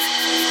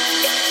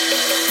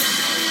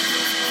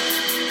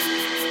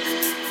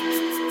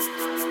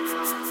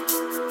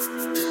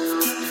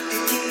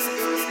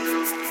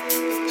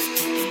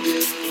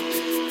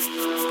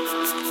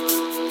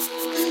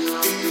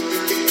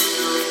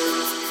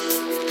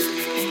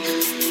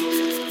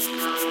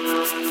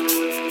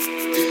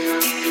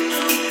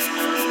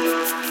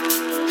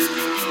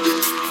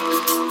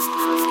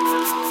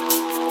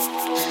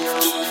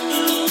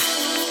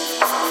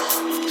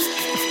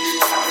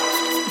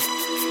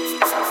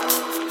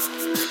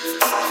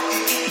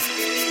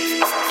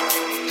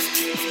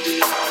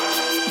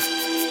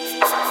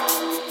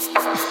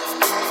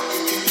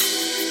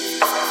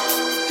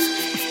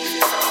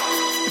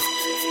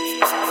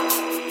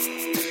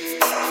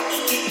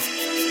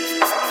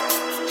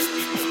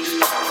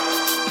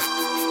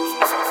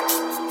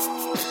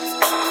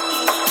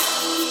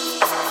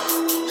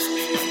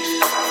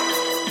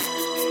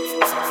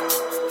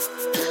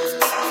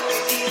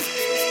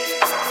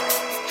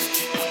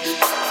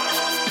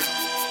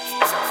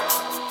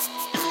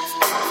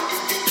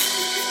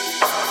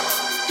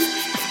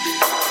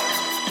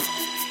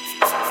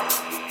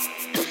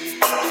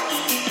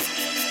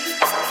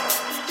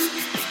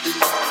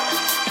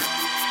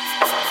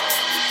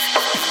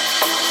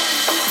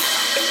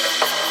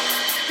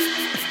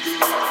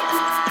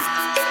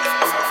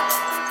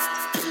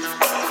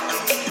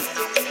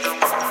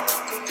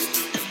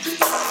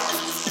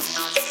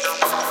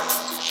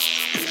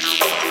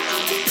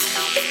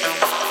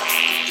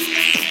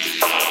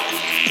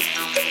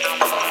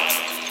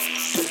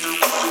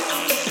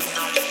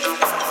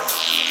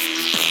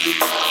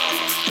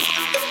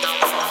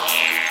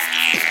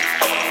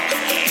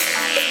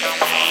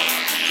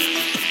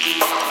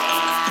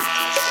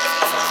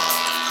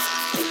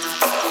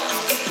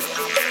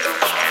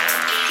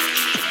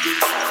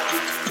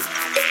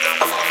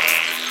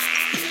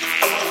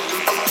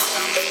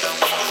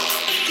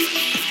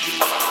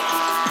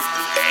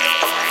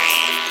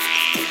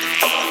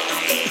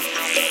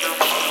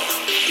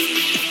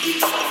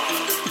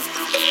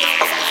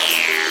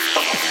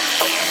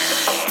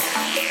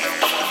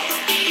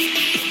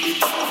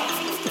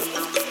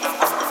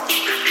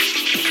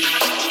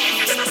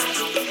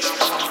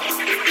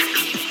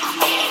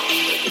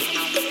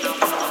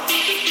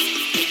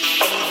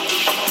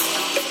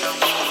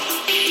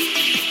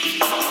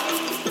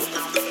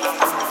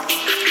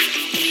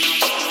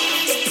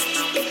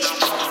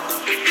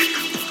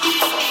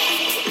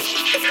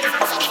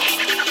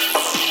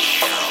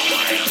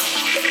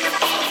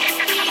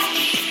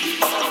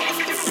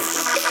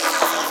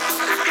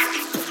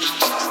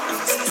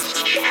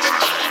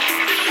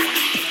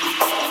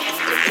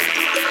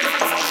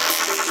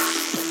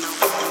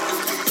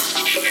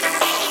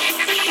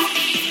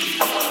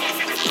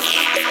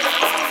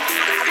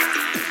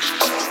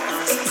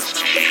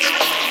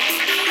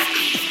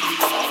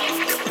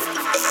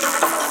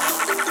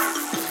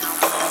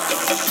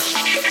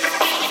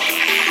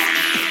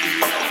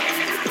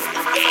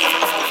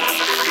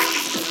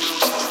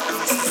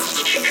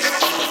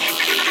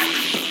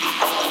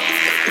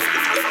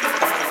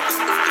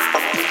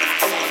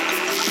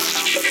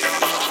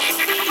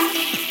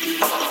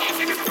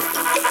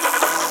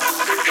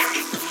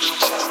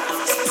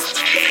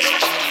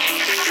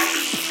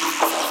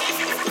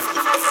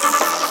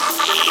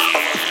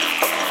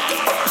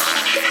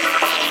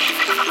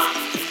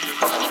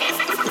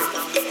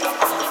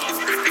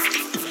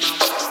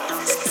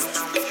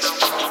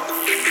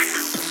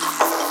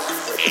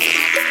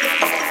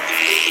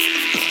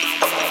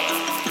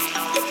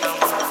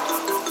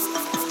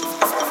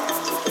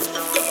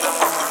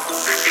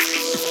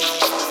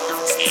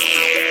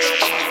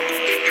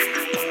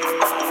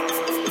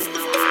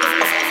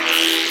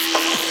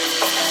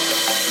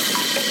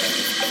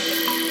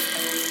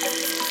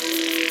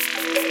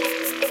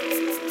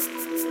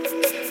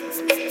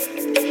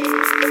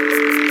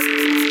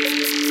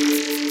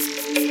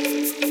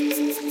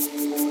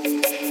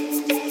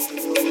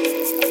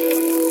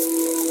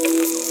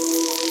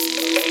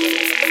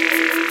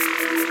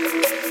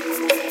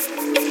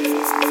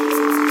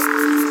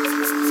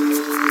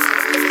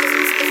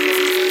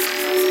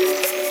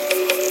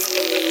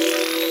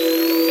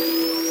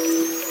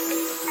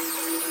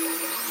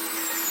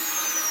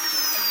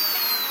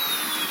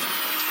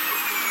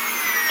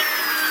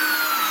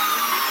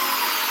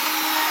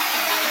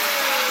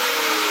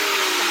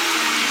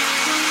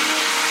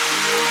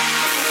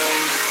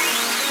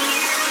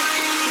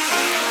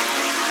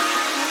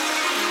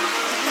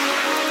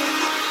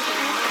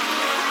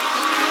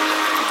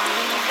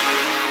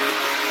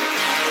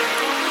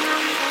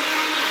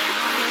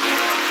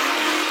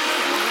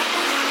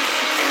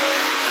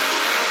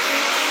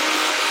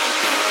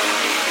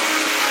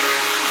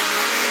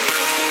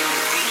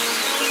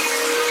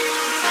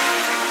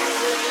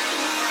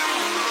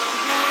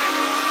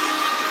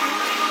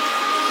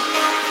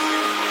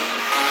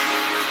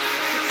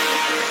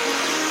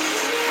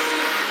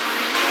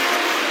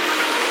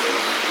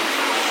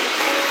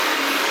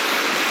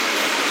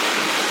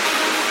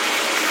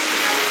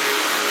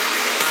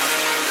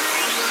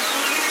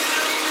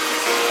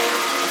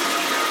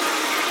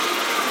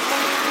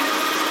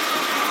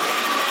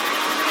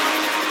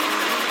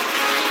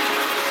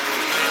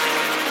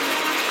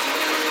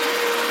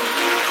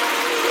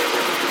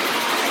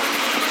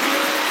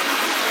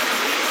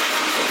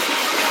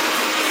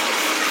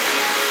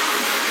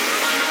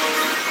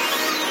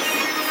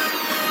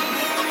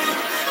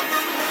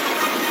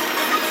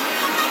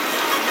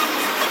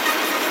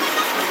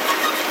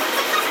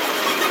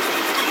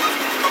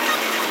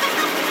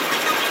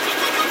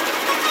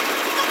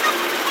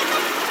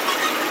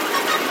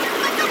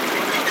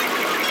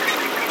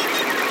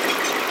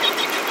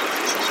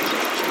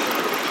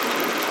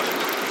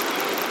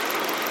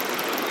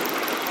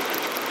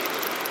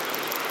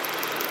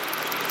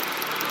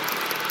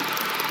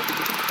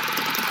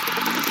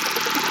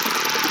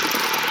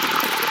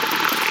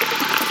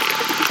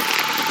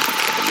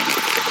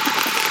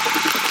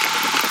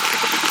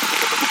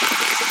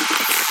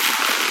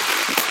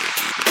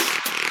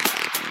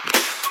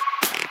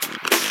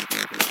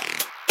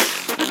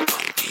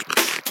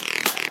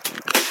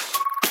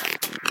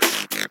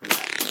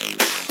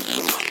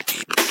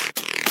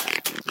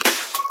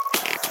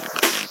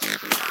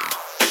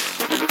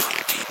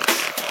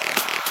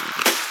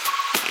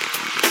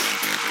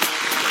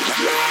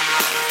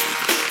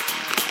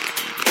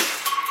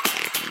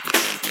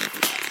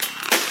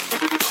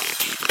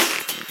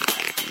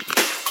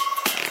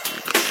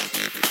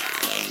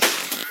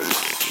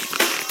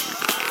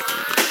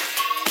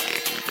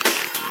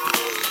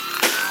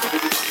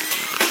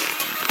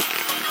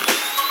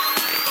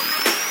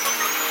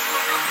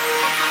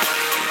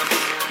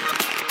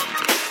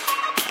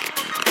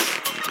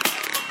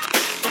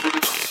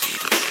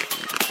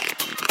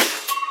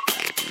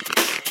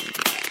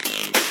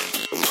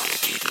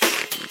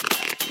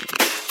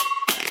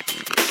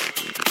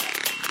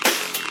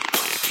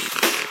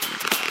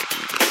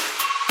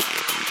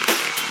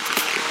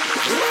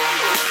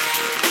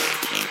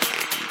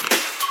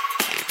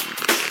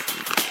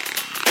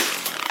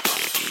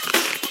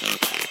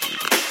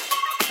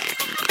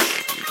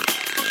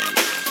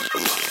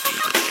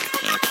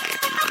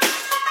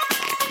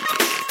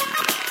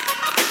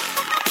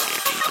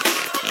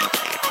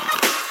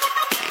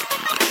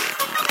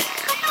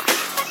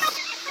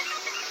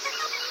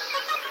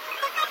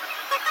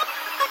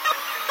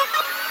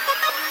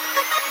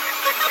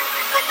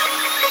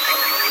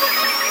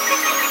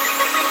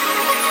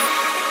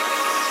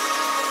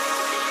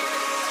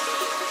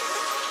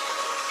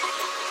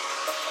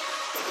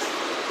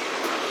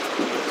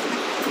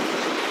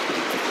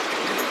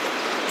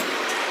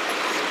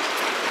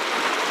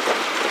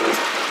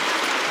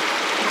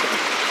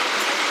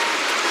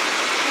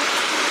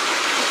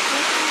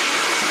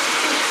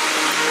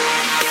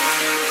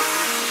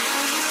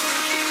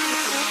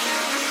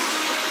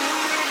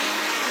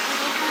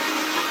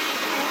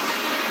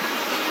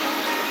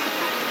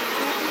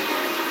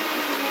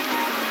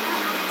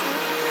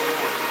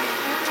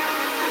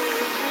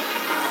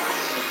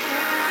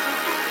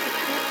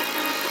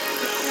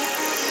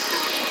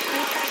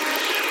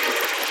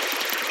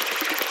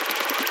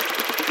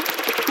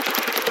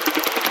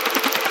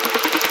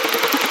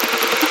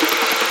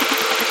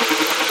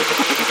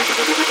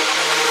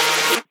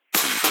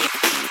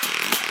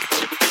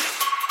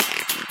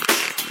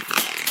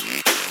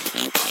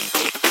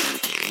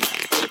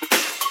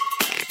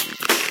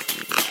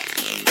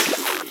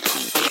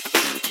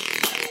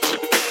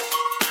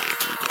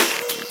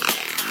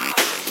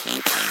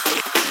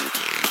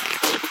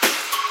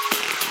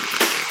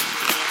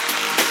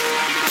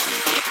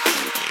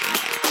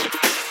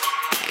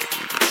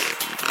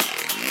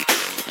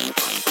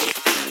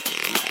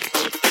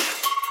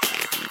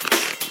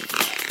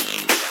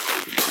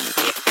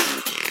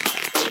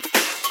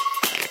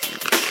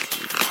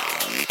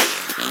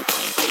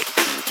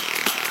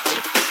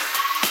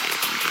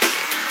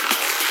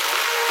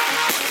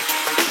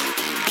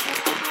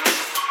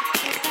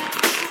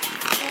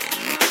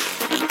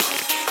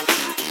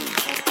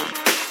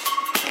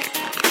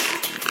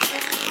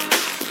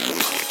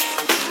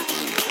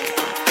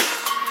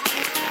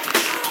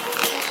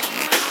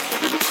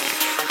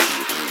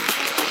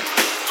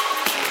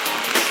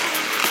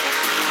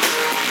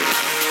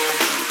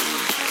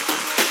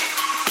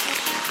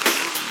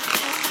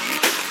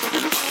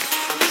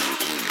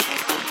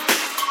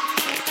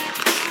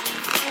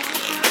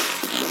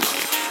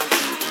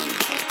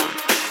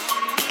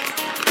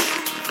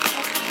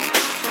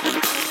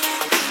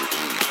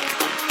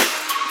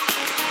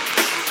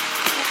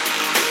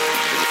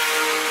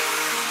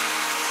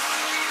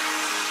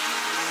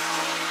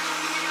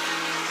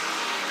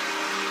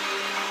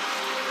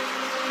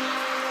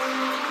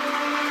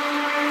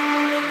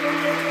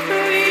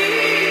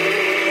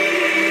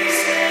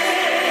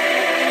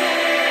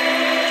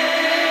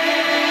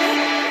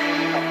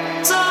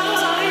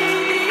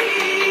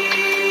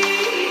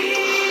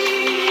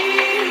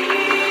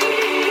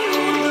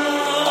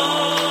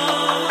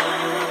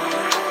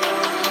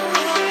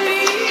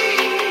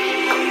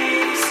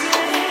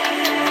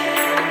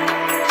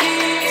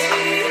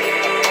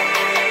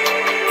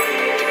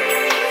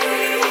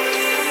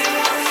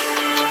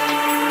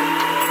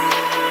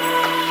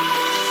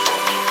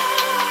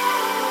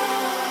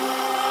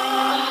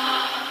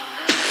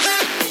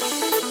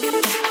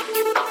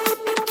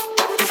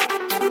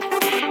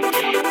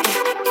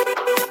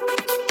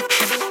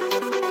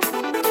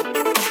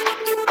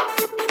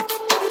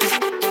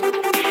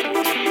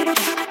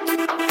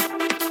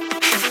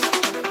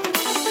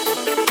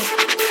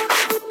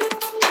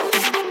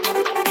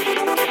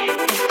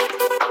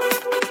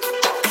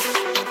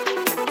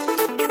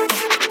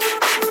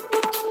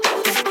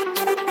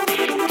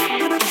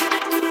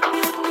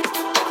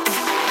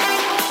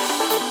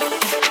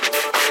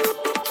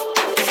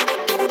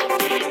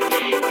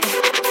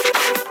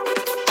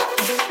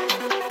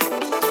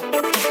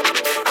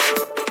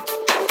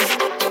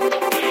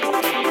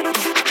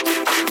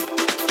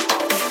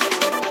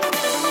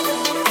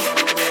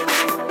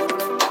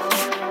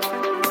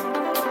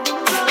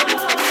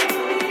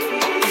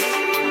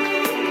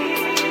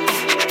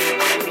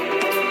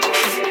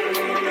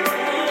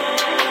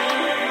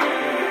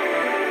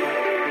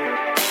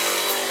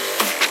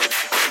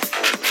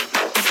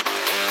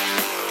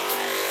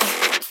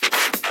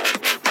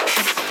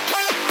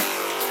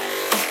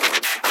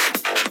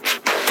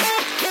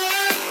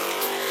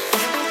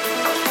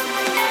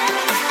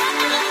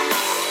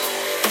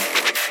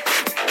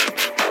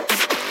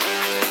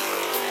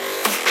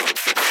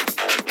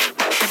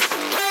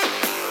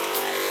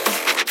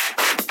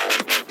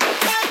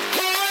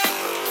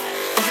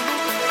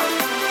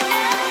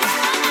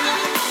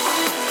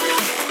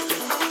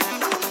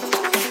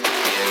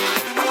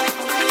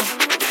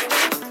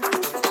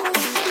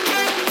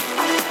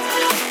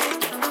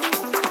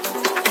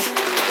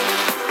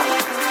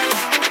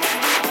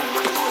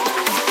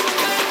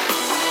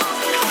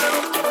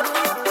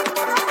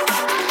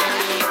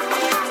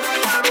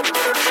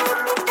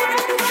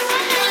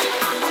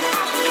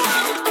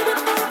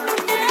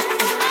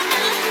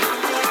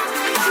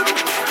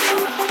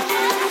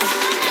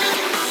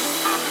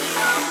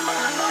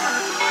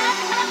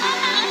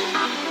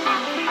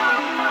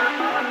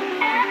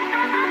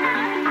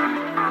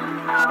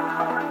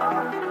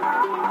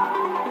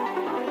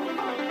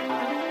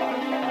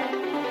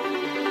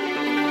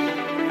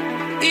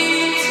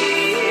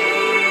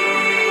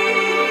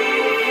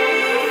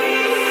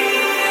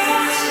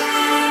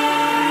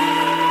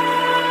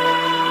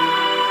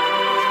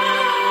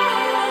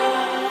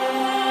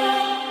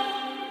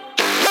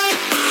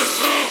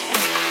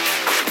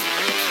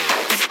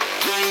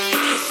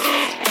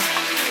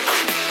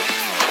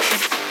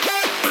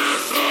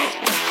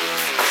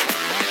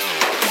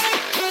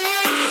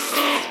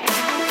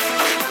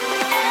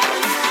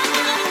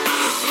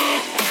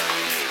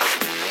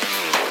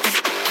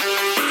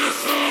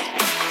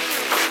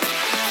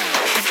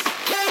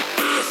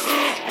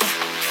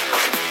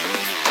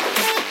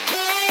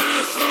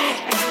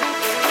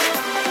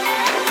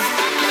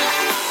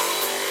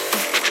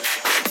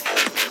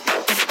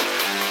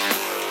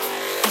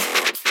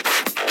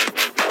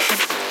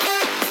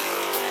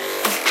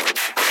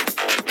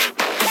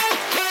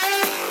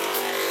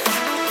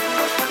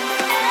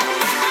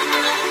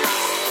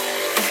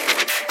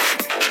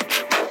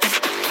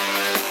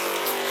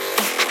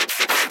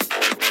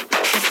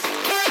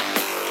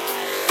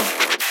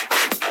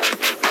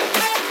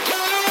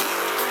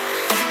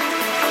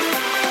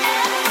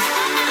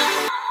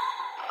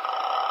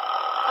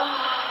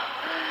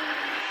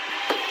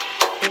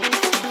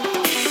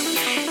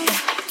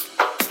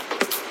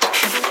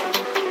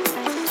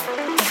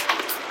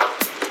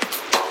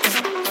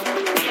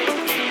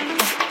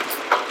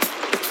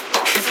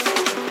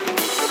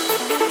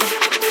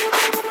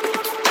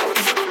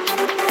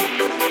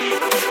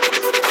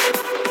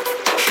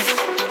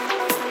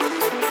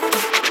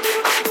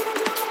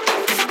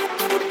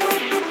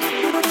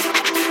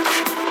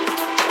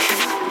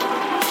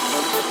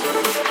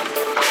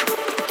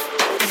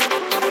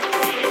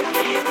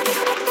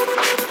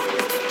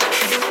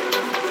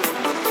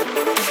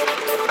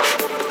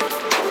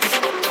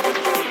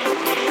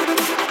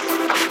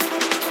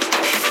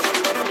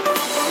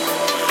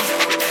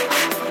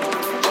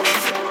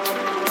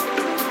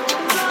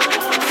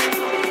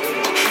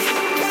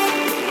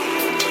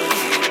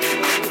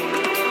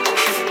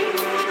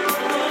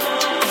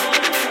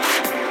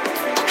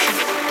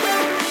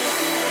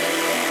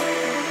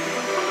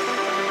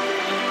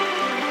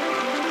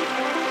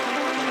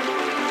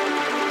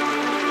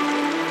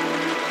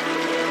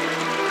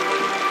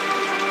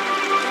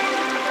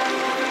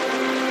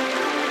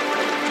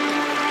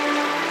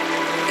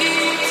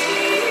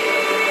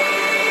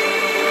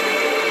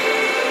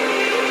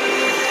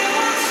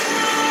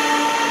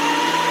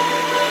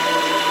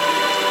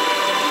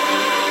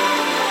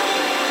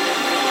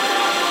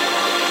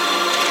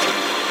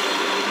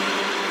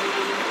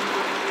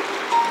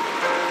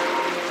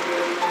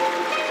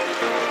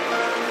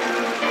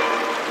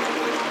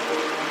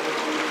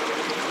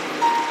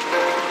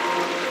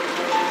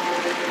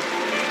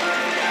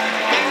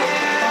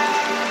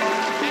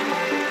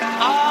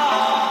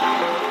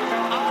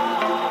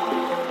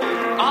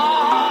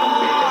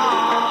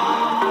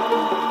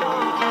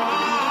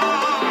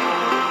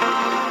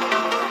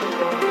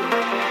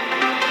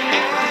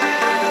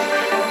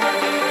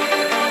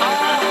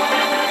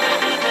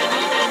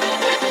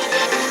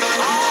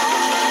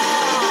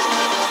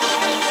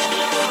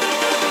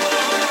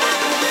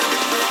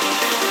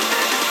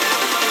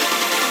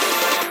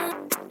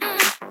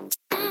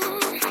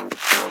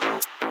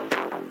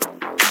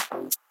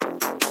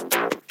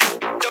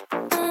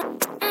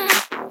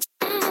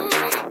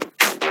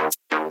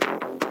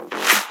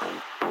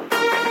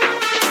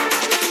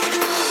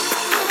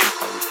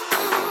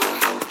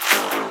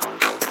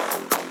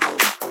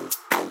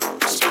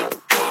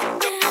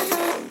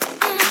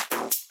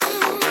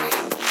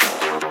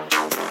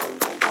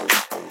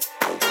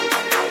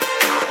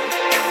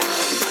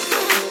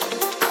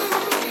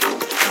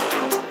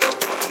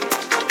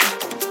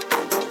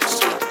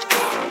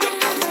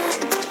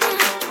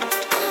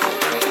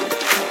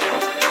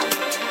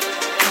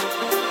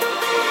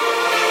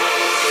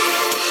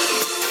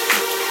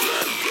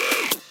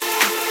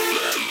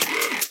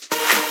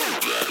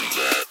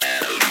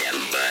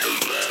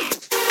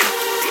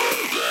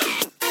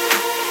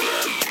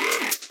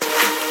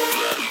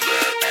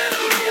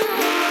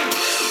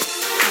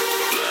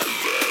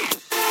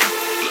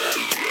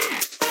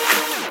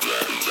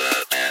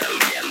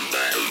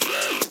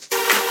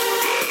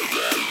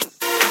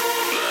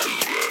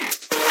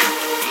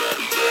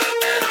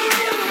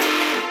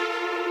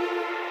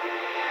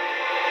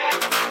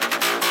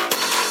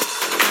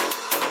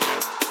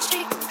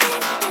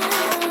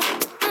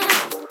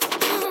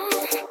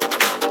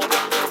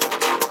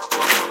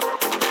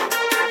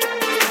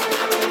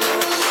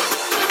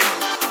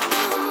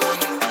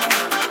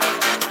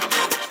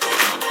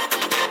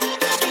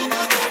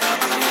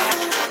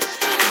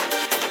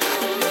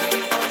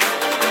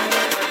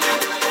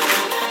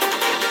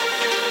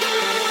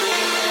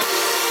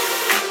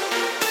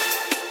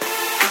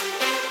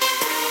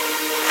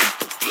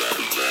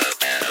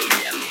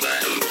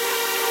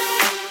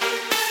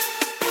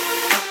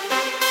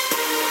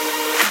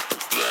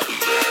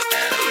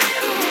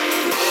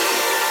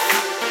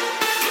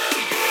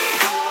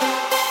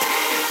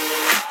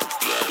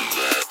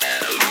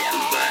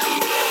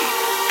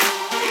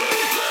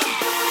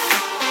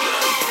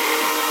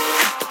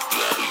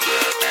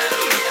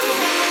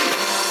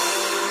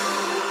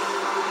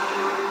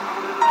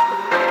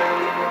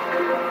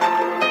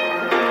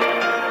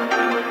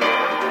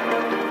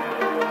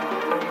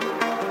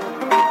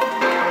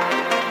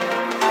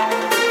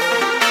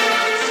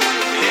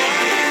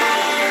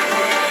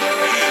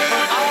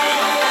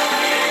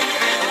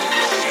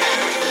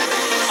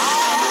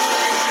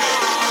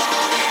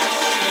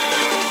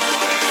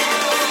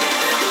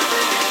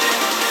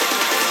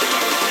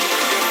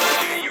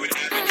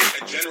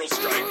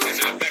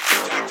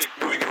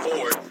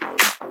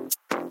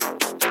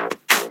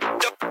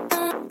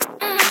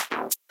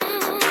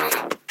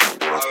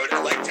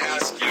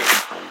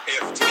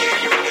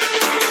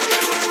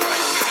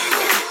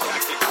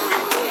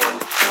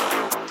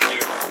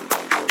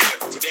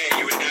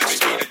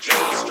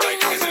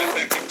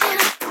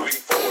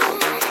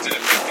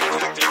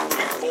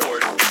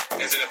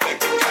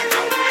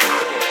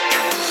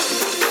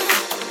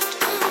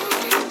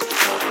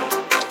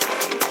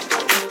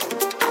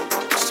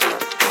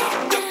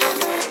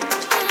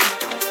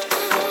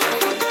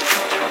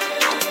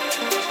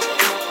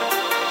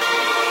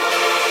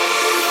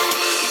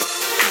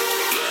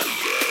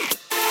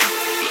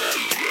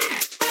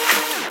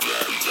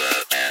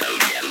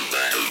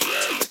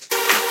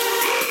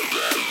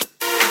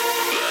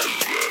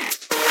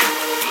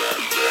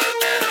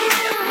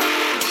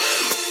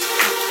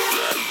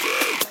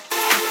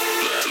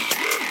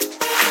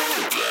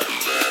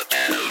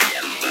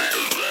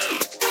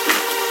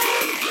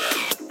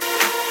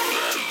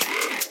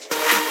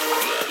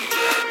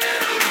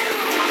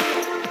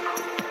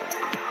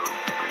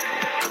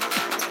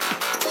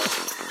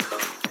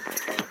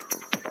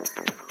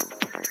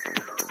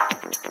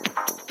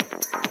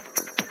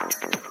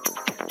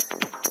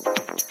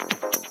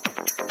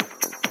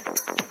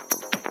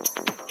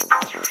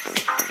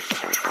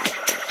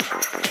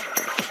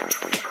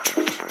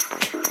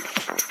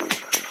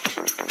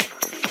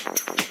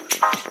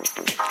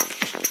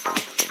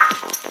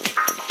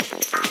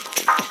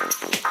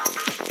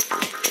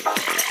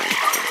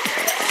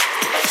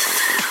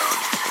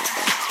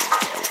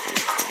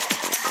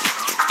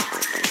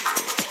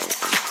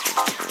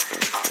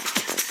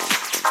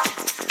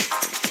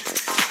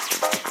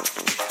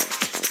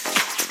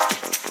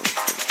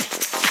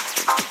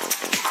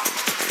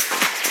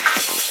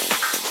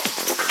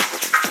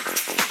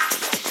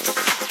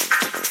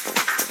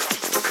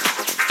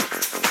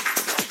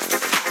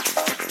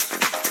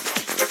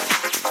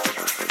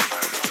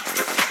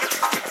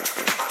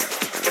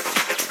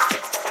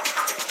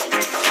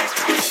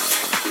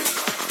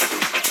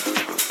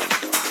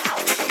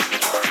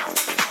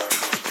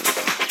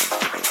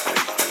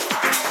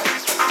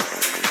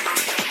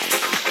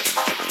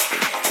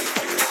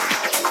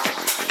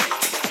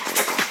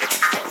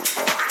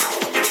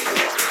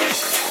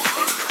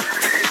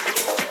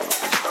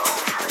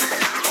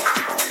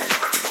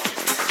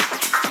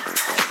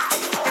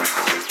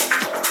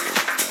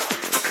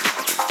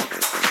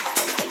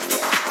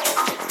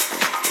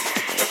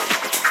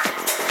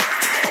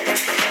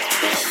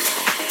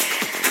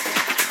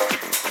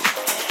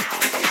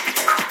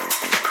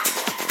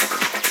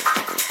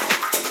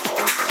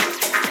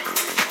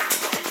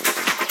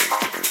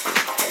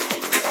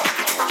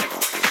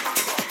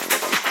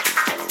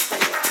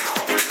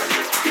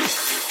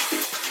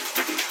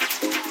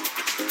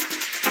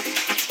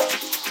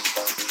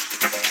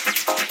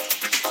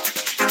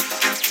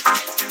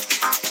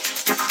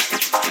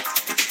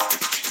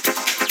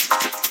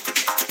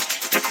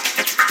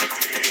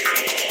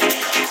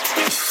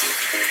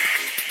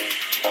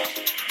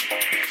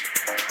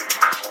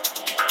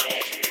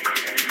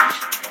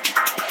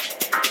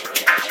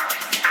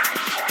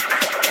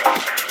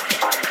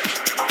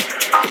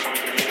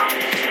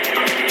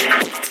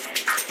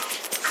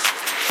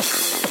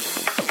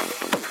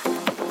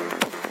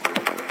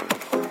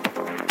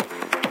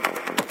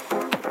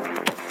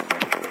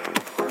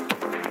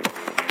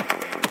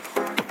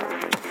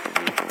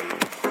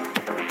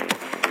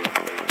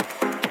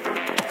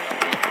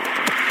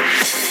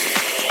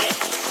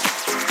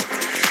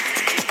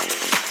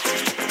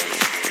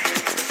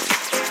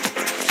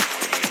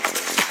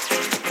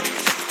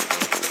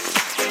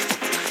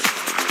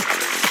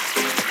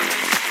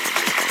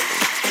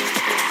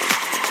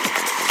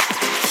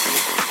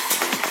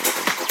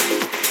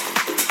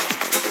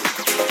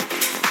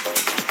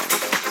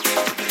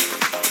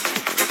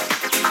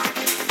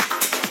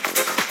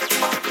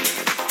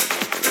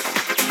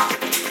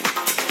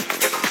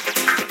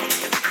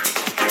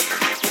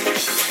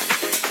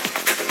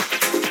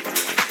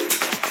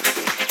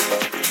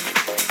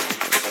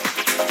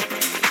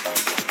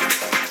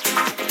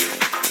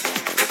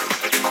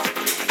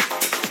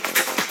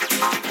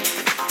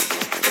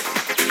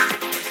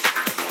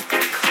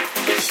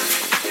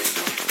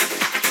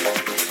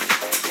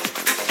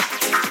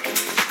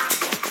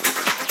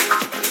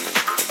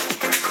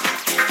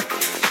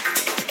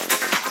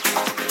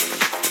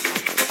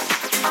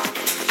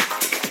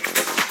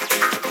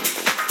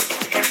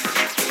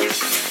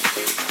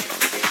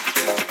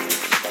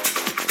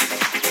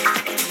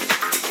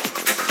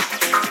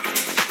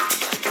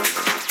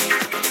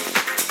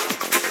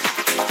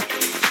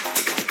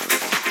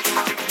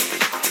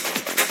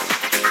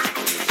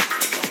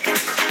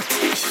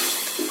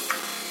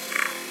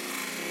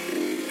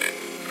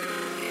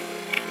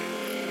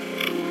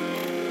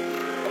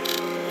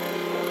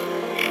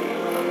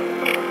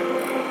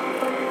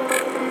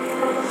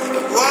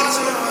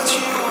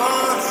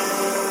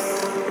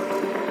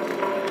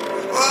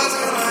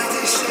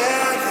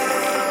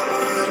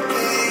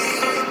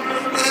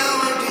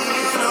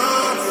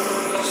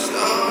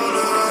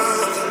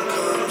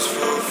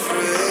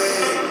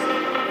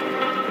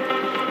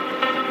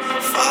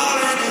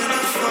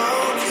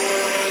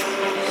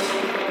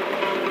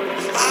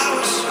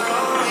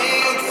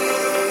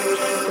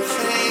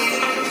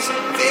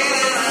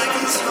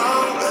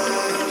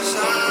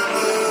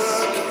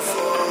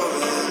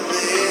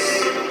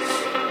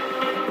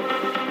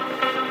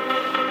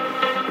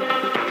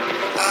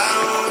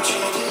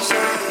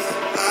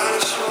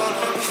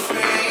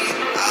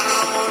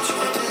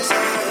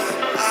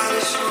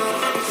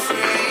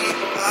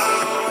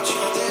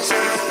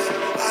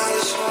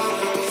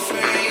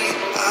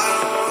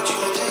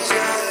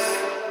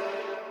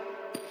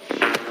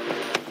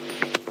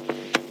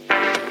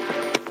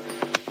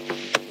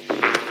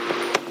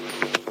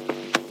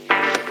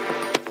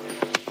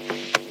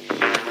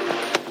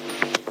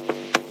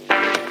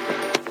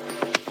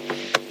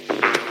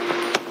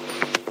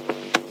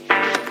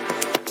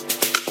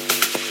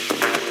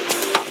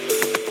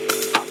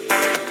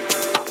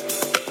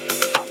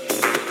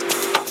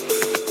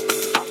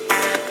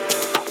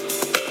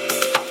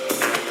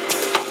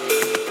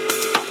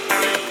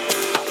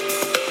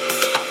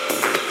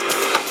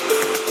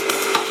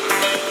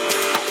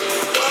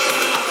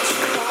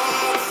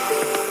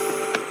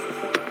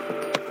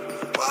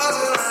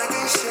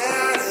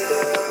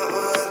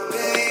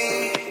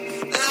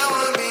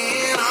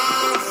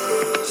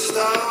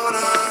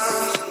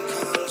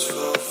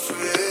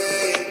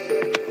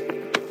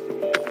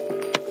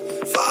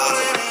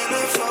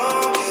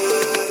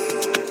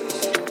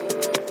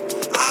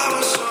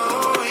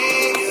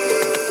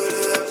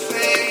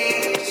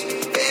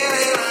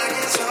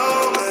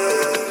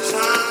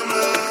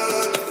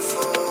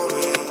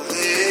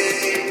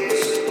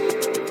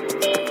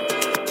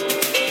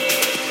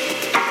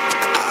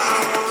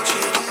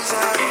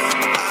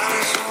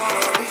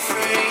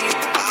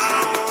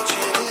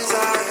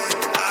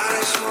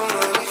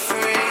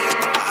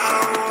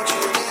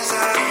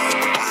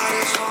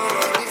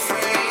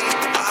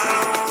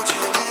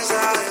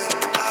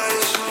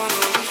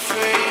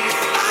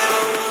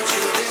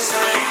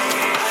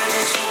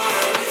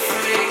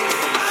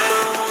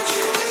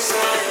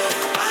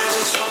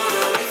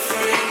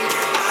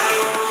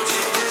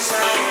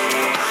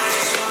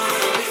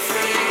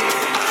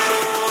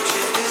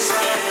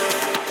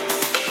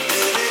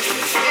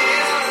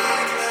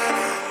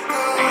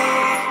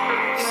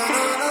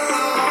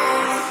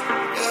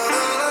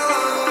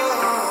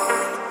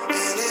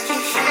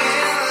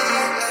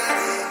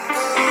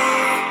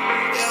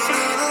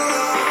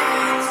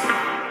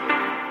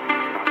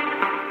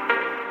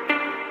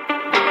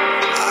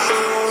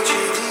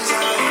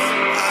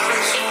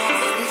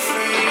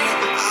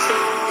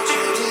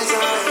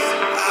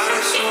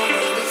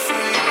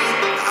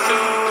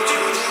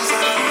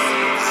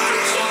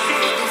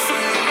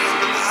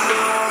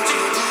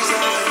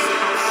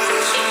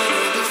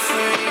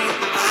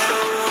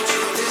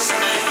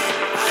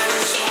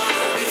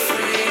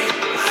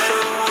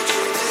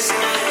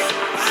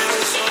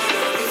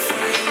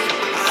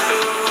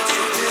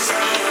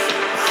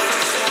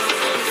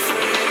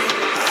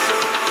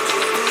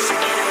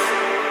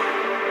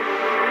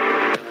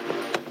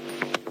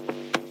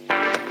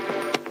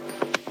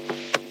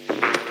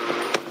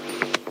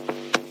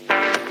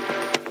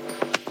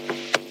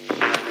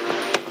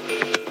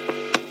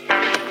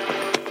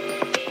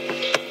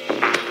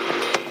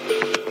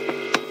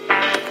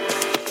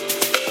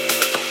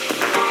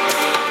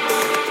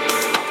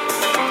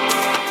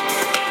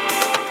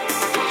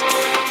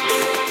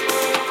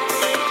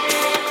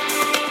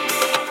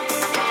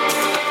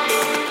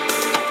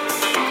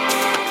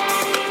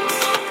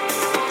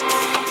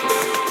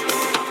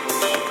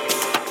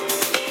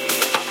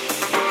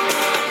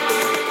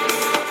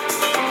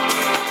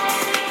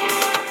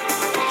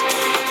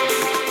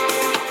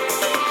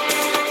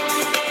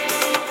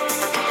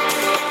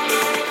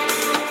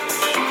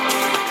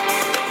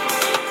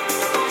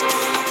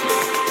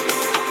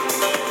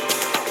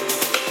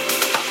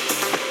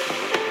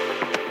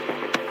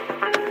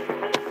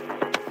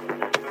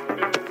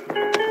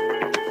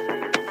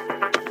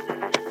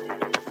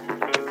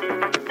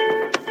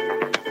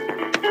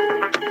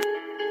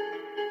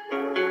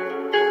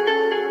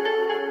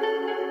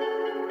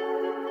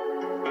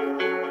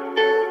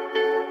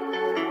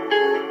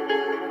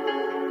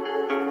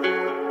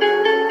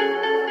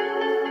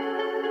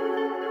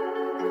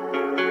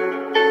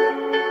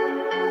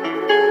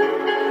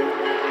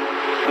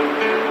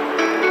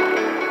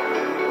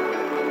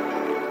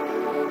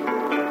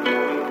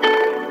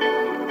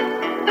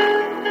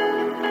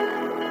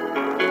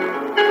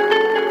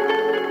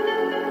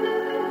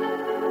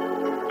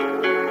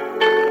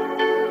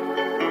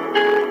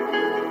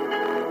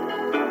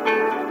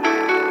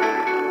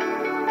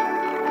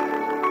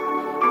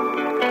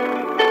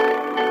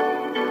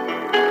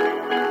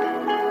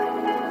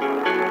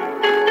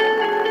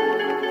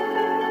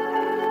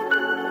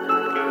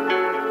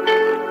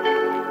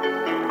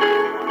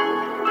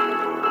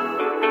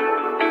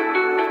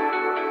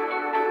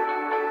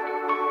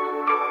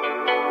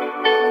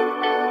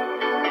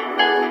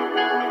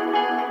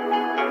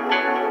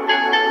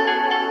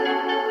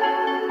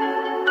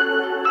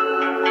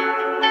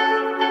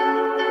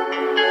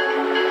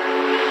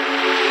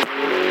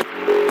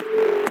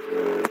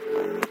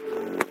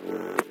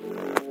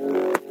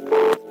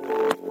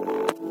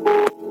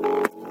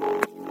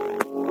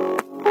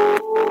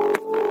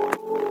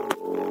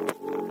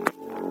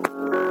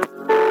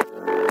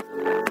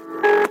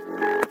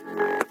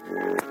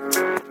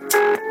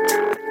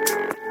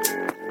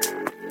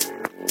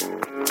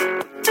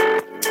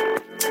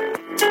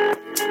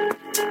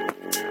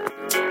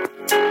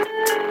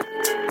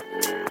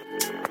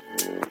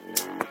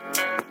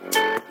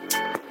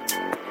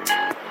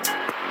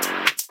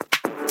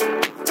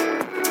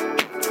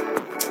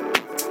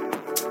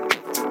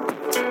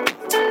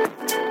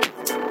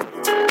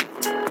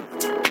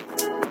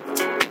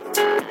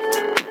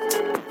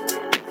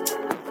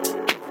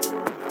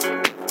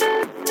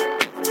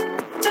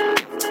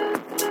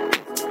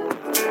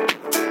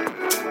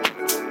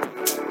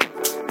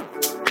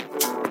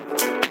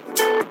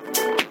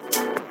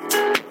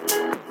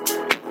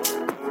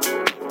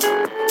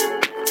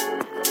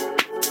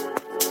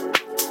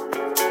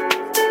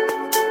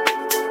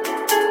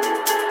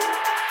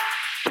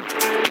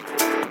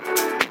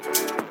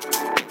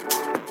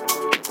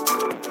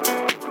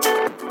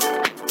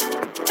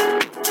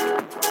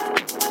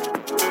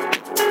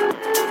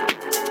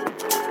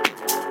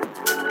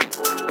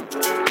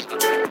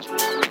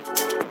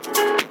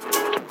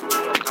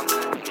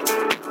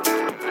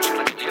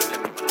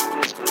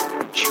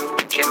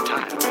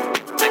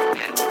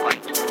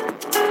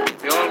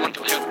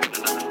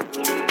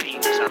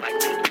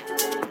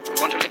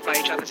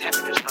 each other's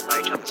happiness, not by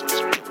each other's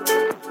misery.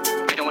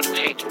 We don't want to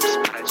hate or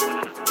despise one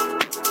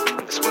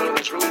another. This world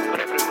is room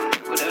for everyone. The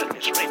good earth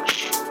is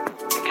rich.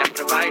 It can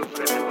provide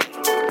for everyone.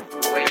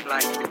 The way of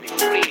life can be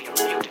free and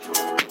beautiful.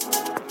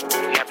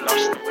 We have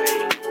lost the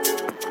way.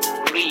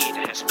 Greed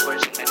has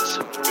poisoned men's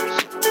souls.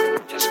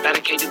 It has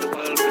barricaded the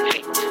world with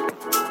hate.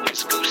 It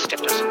has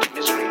goose-stepped us into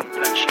misery and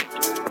bloodshed.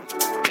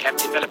 We have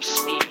developed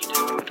speed,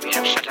 but we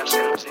have shut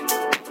ourselves in.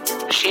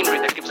 Machinery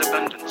that gives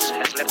abundance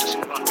has left us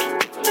in want.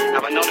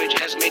 Our knowledge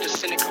has made us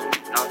cynical,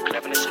 our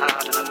cleverness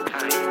hard and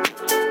unkind.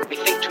 We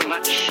think too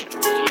much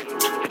and feel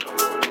too little.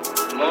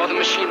 More than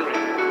machinery,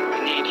 we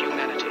need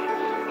humanity.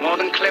 More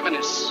than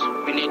cleverness,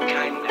 we need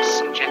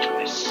kindness and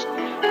gentleness.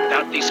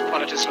 Without these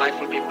qualities, life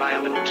will be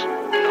violent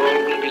and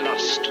all will be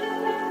lost.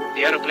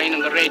 The aeroplane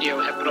and the radio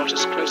have brought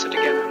us closer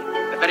together.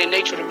 The very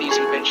nature of these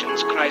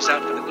inventions cries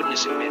out for the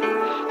goodness in men,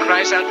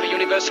 cries out for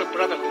universal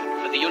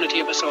brotherhood, for the unity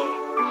of us all.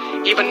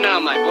 Even now,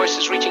 my voice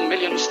is reaching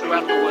millions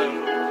throughout the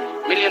world.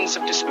 Millions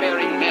of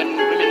despairing men,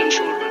 women, and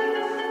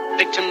children.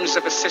 Victims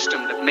of a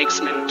system that makes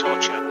men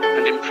torture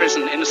and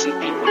imprison innocent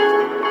people.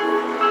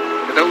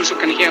 To those who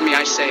can hear me,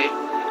 I say,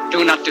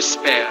 do not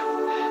despair.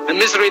 The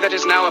misery that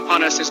is now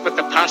upon us is but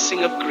the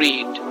passing of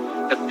greed,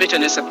 the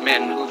bitterness of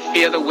men who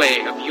fear the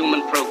way of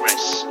human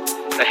progress.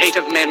 The hate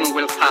of men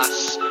will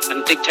pass,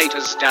 and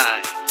dictators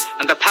die.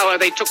 And the power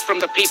they took from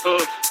the people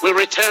will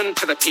return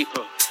to the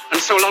people. And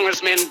so long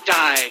as men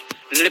die,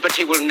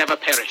 liberty will never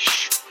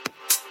perish.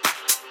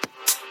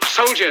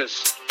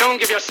 Soldiers, don't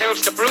give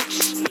yourselves to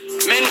brutes.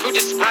 Men who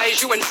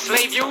despise you,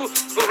 enslave you,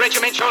 who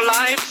regiment your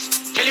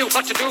lives, tell you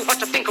what to do, what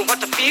to think, and what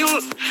to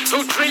feel,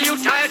 who drill you,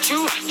 diet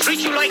you, treat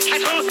you like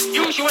cattle,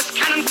 use you as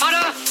cannon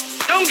fodder.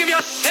 Don't give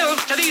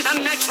yourselves to these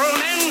unnatural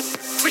men,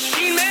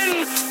 machine men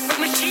with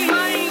machine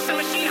minds and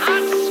machine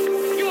hearts.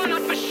 You are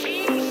not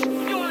machines,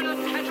 you are not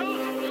cattle,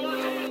 you are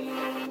men.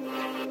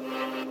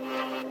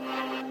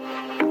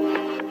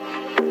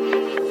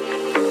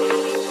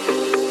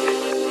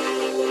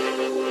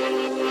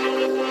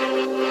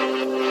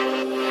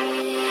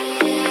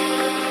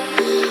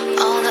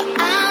 All the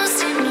hours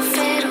seem to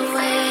fade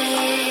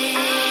away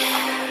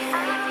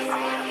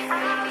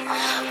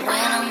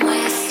when I'm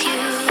with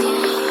you.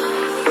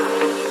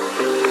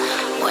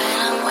 When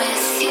I'm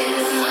with you,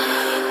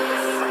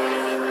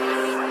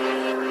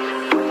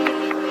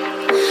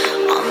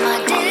 all my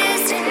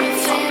days seem to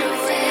fade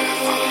away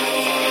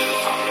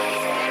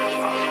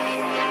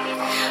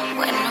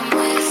when I'm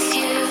with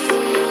you.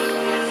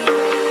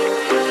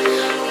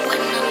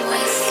 When I'm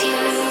with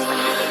you,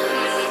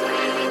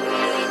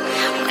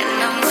 when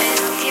I'm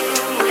with you,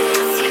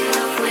 with you,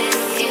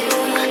 with you.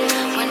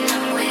 When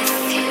I'm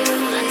with you,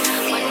 when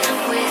I'm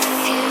with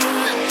you,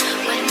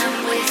 when I'm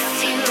with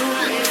you,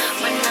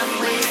 when I'm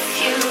with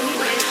you,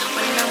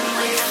 when I'm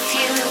with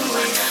you,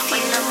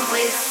 when I'm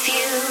with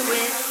you,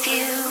 with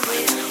you,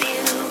 with you, with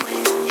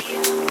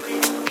you,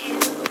 with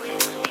you,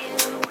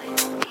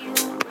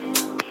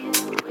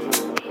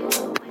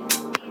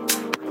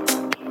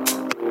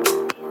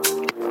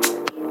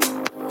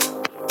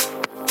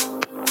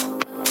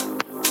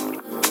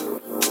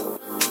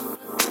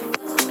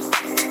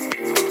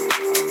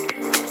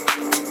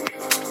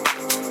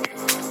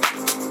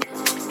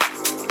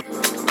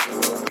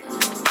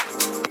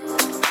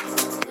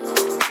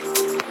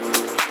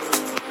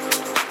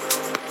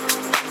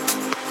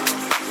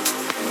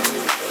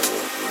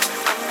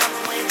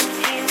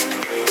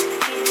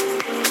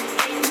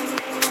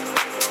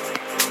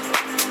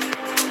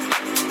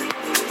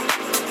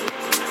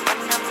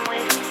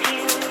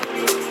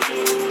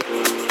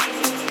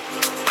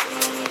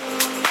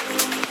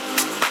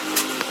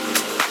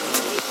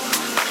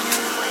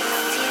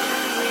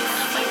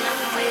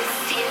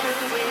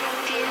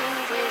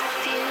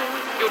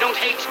 You don't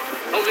hate,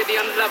 only the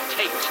unloved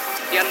hate,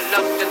 the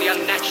unloved and the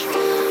unnatural.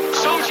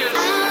 Soldiers,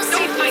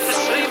 don't fight for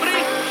slavery,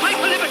 fight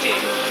for liberty.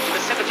 In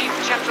the 17th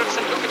chapter of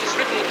St. Luke it is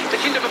written, the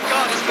kingdom of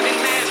God is within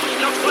man,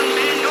 not one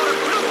man nor a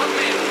group of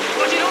men,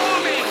 but in all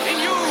men,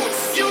 in you.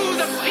 You,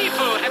 the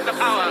people, have the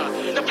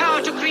power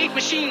to create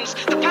machines,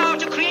 the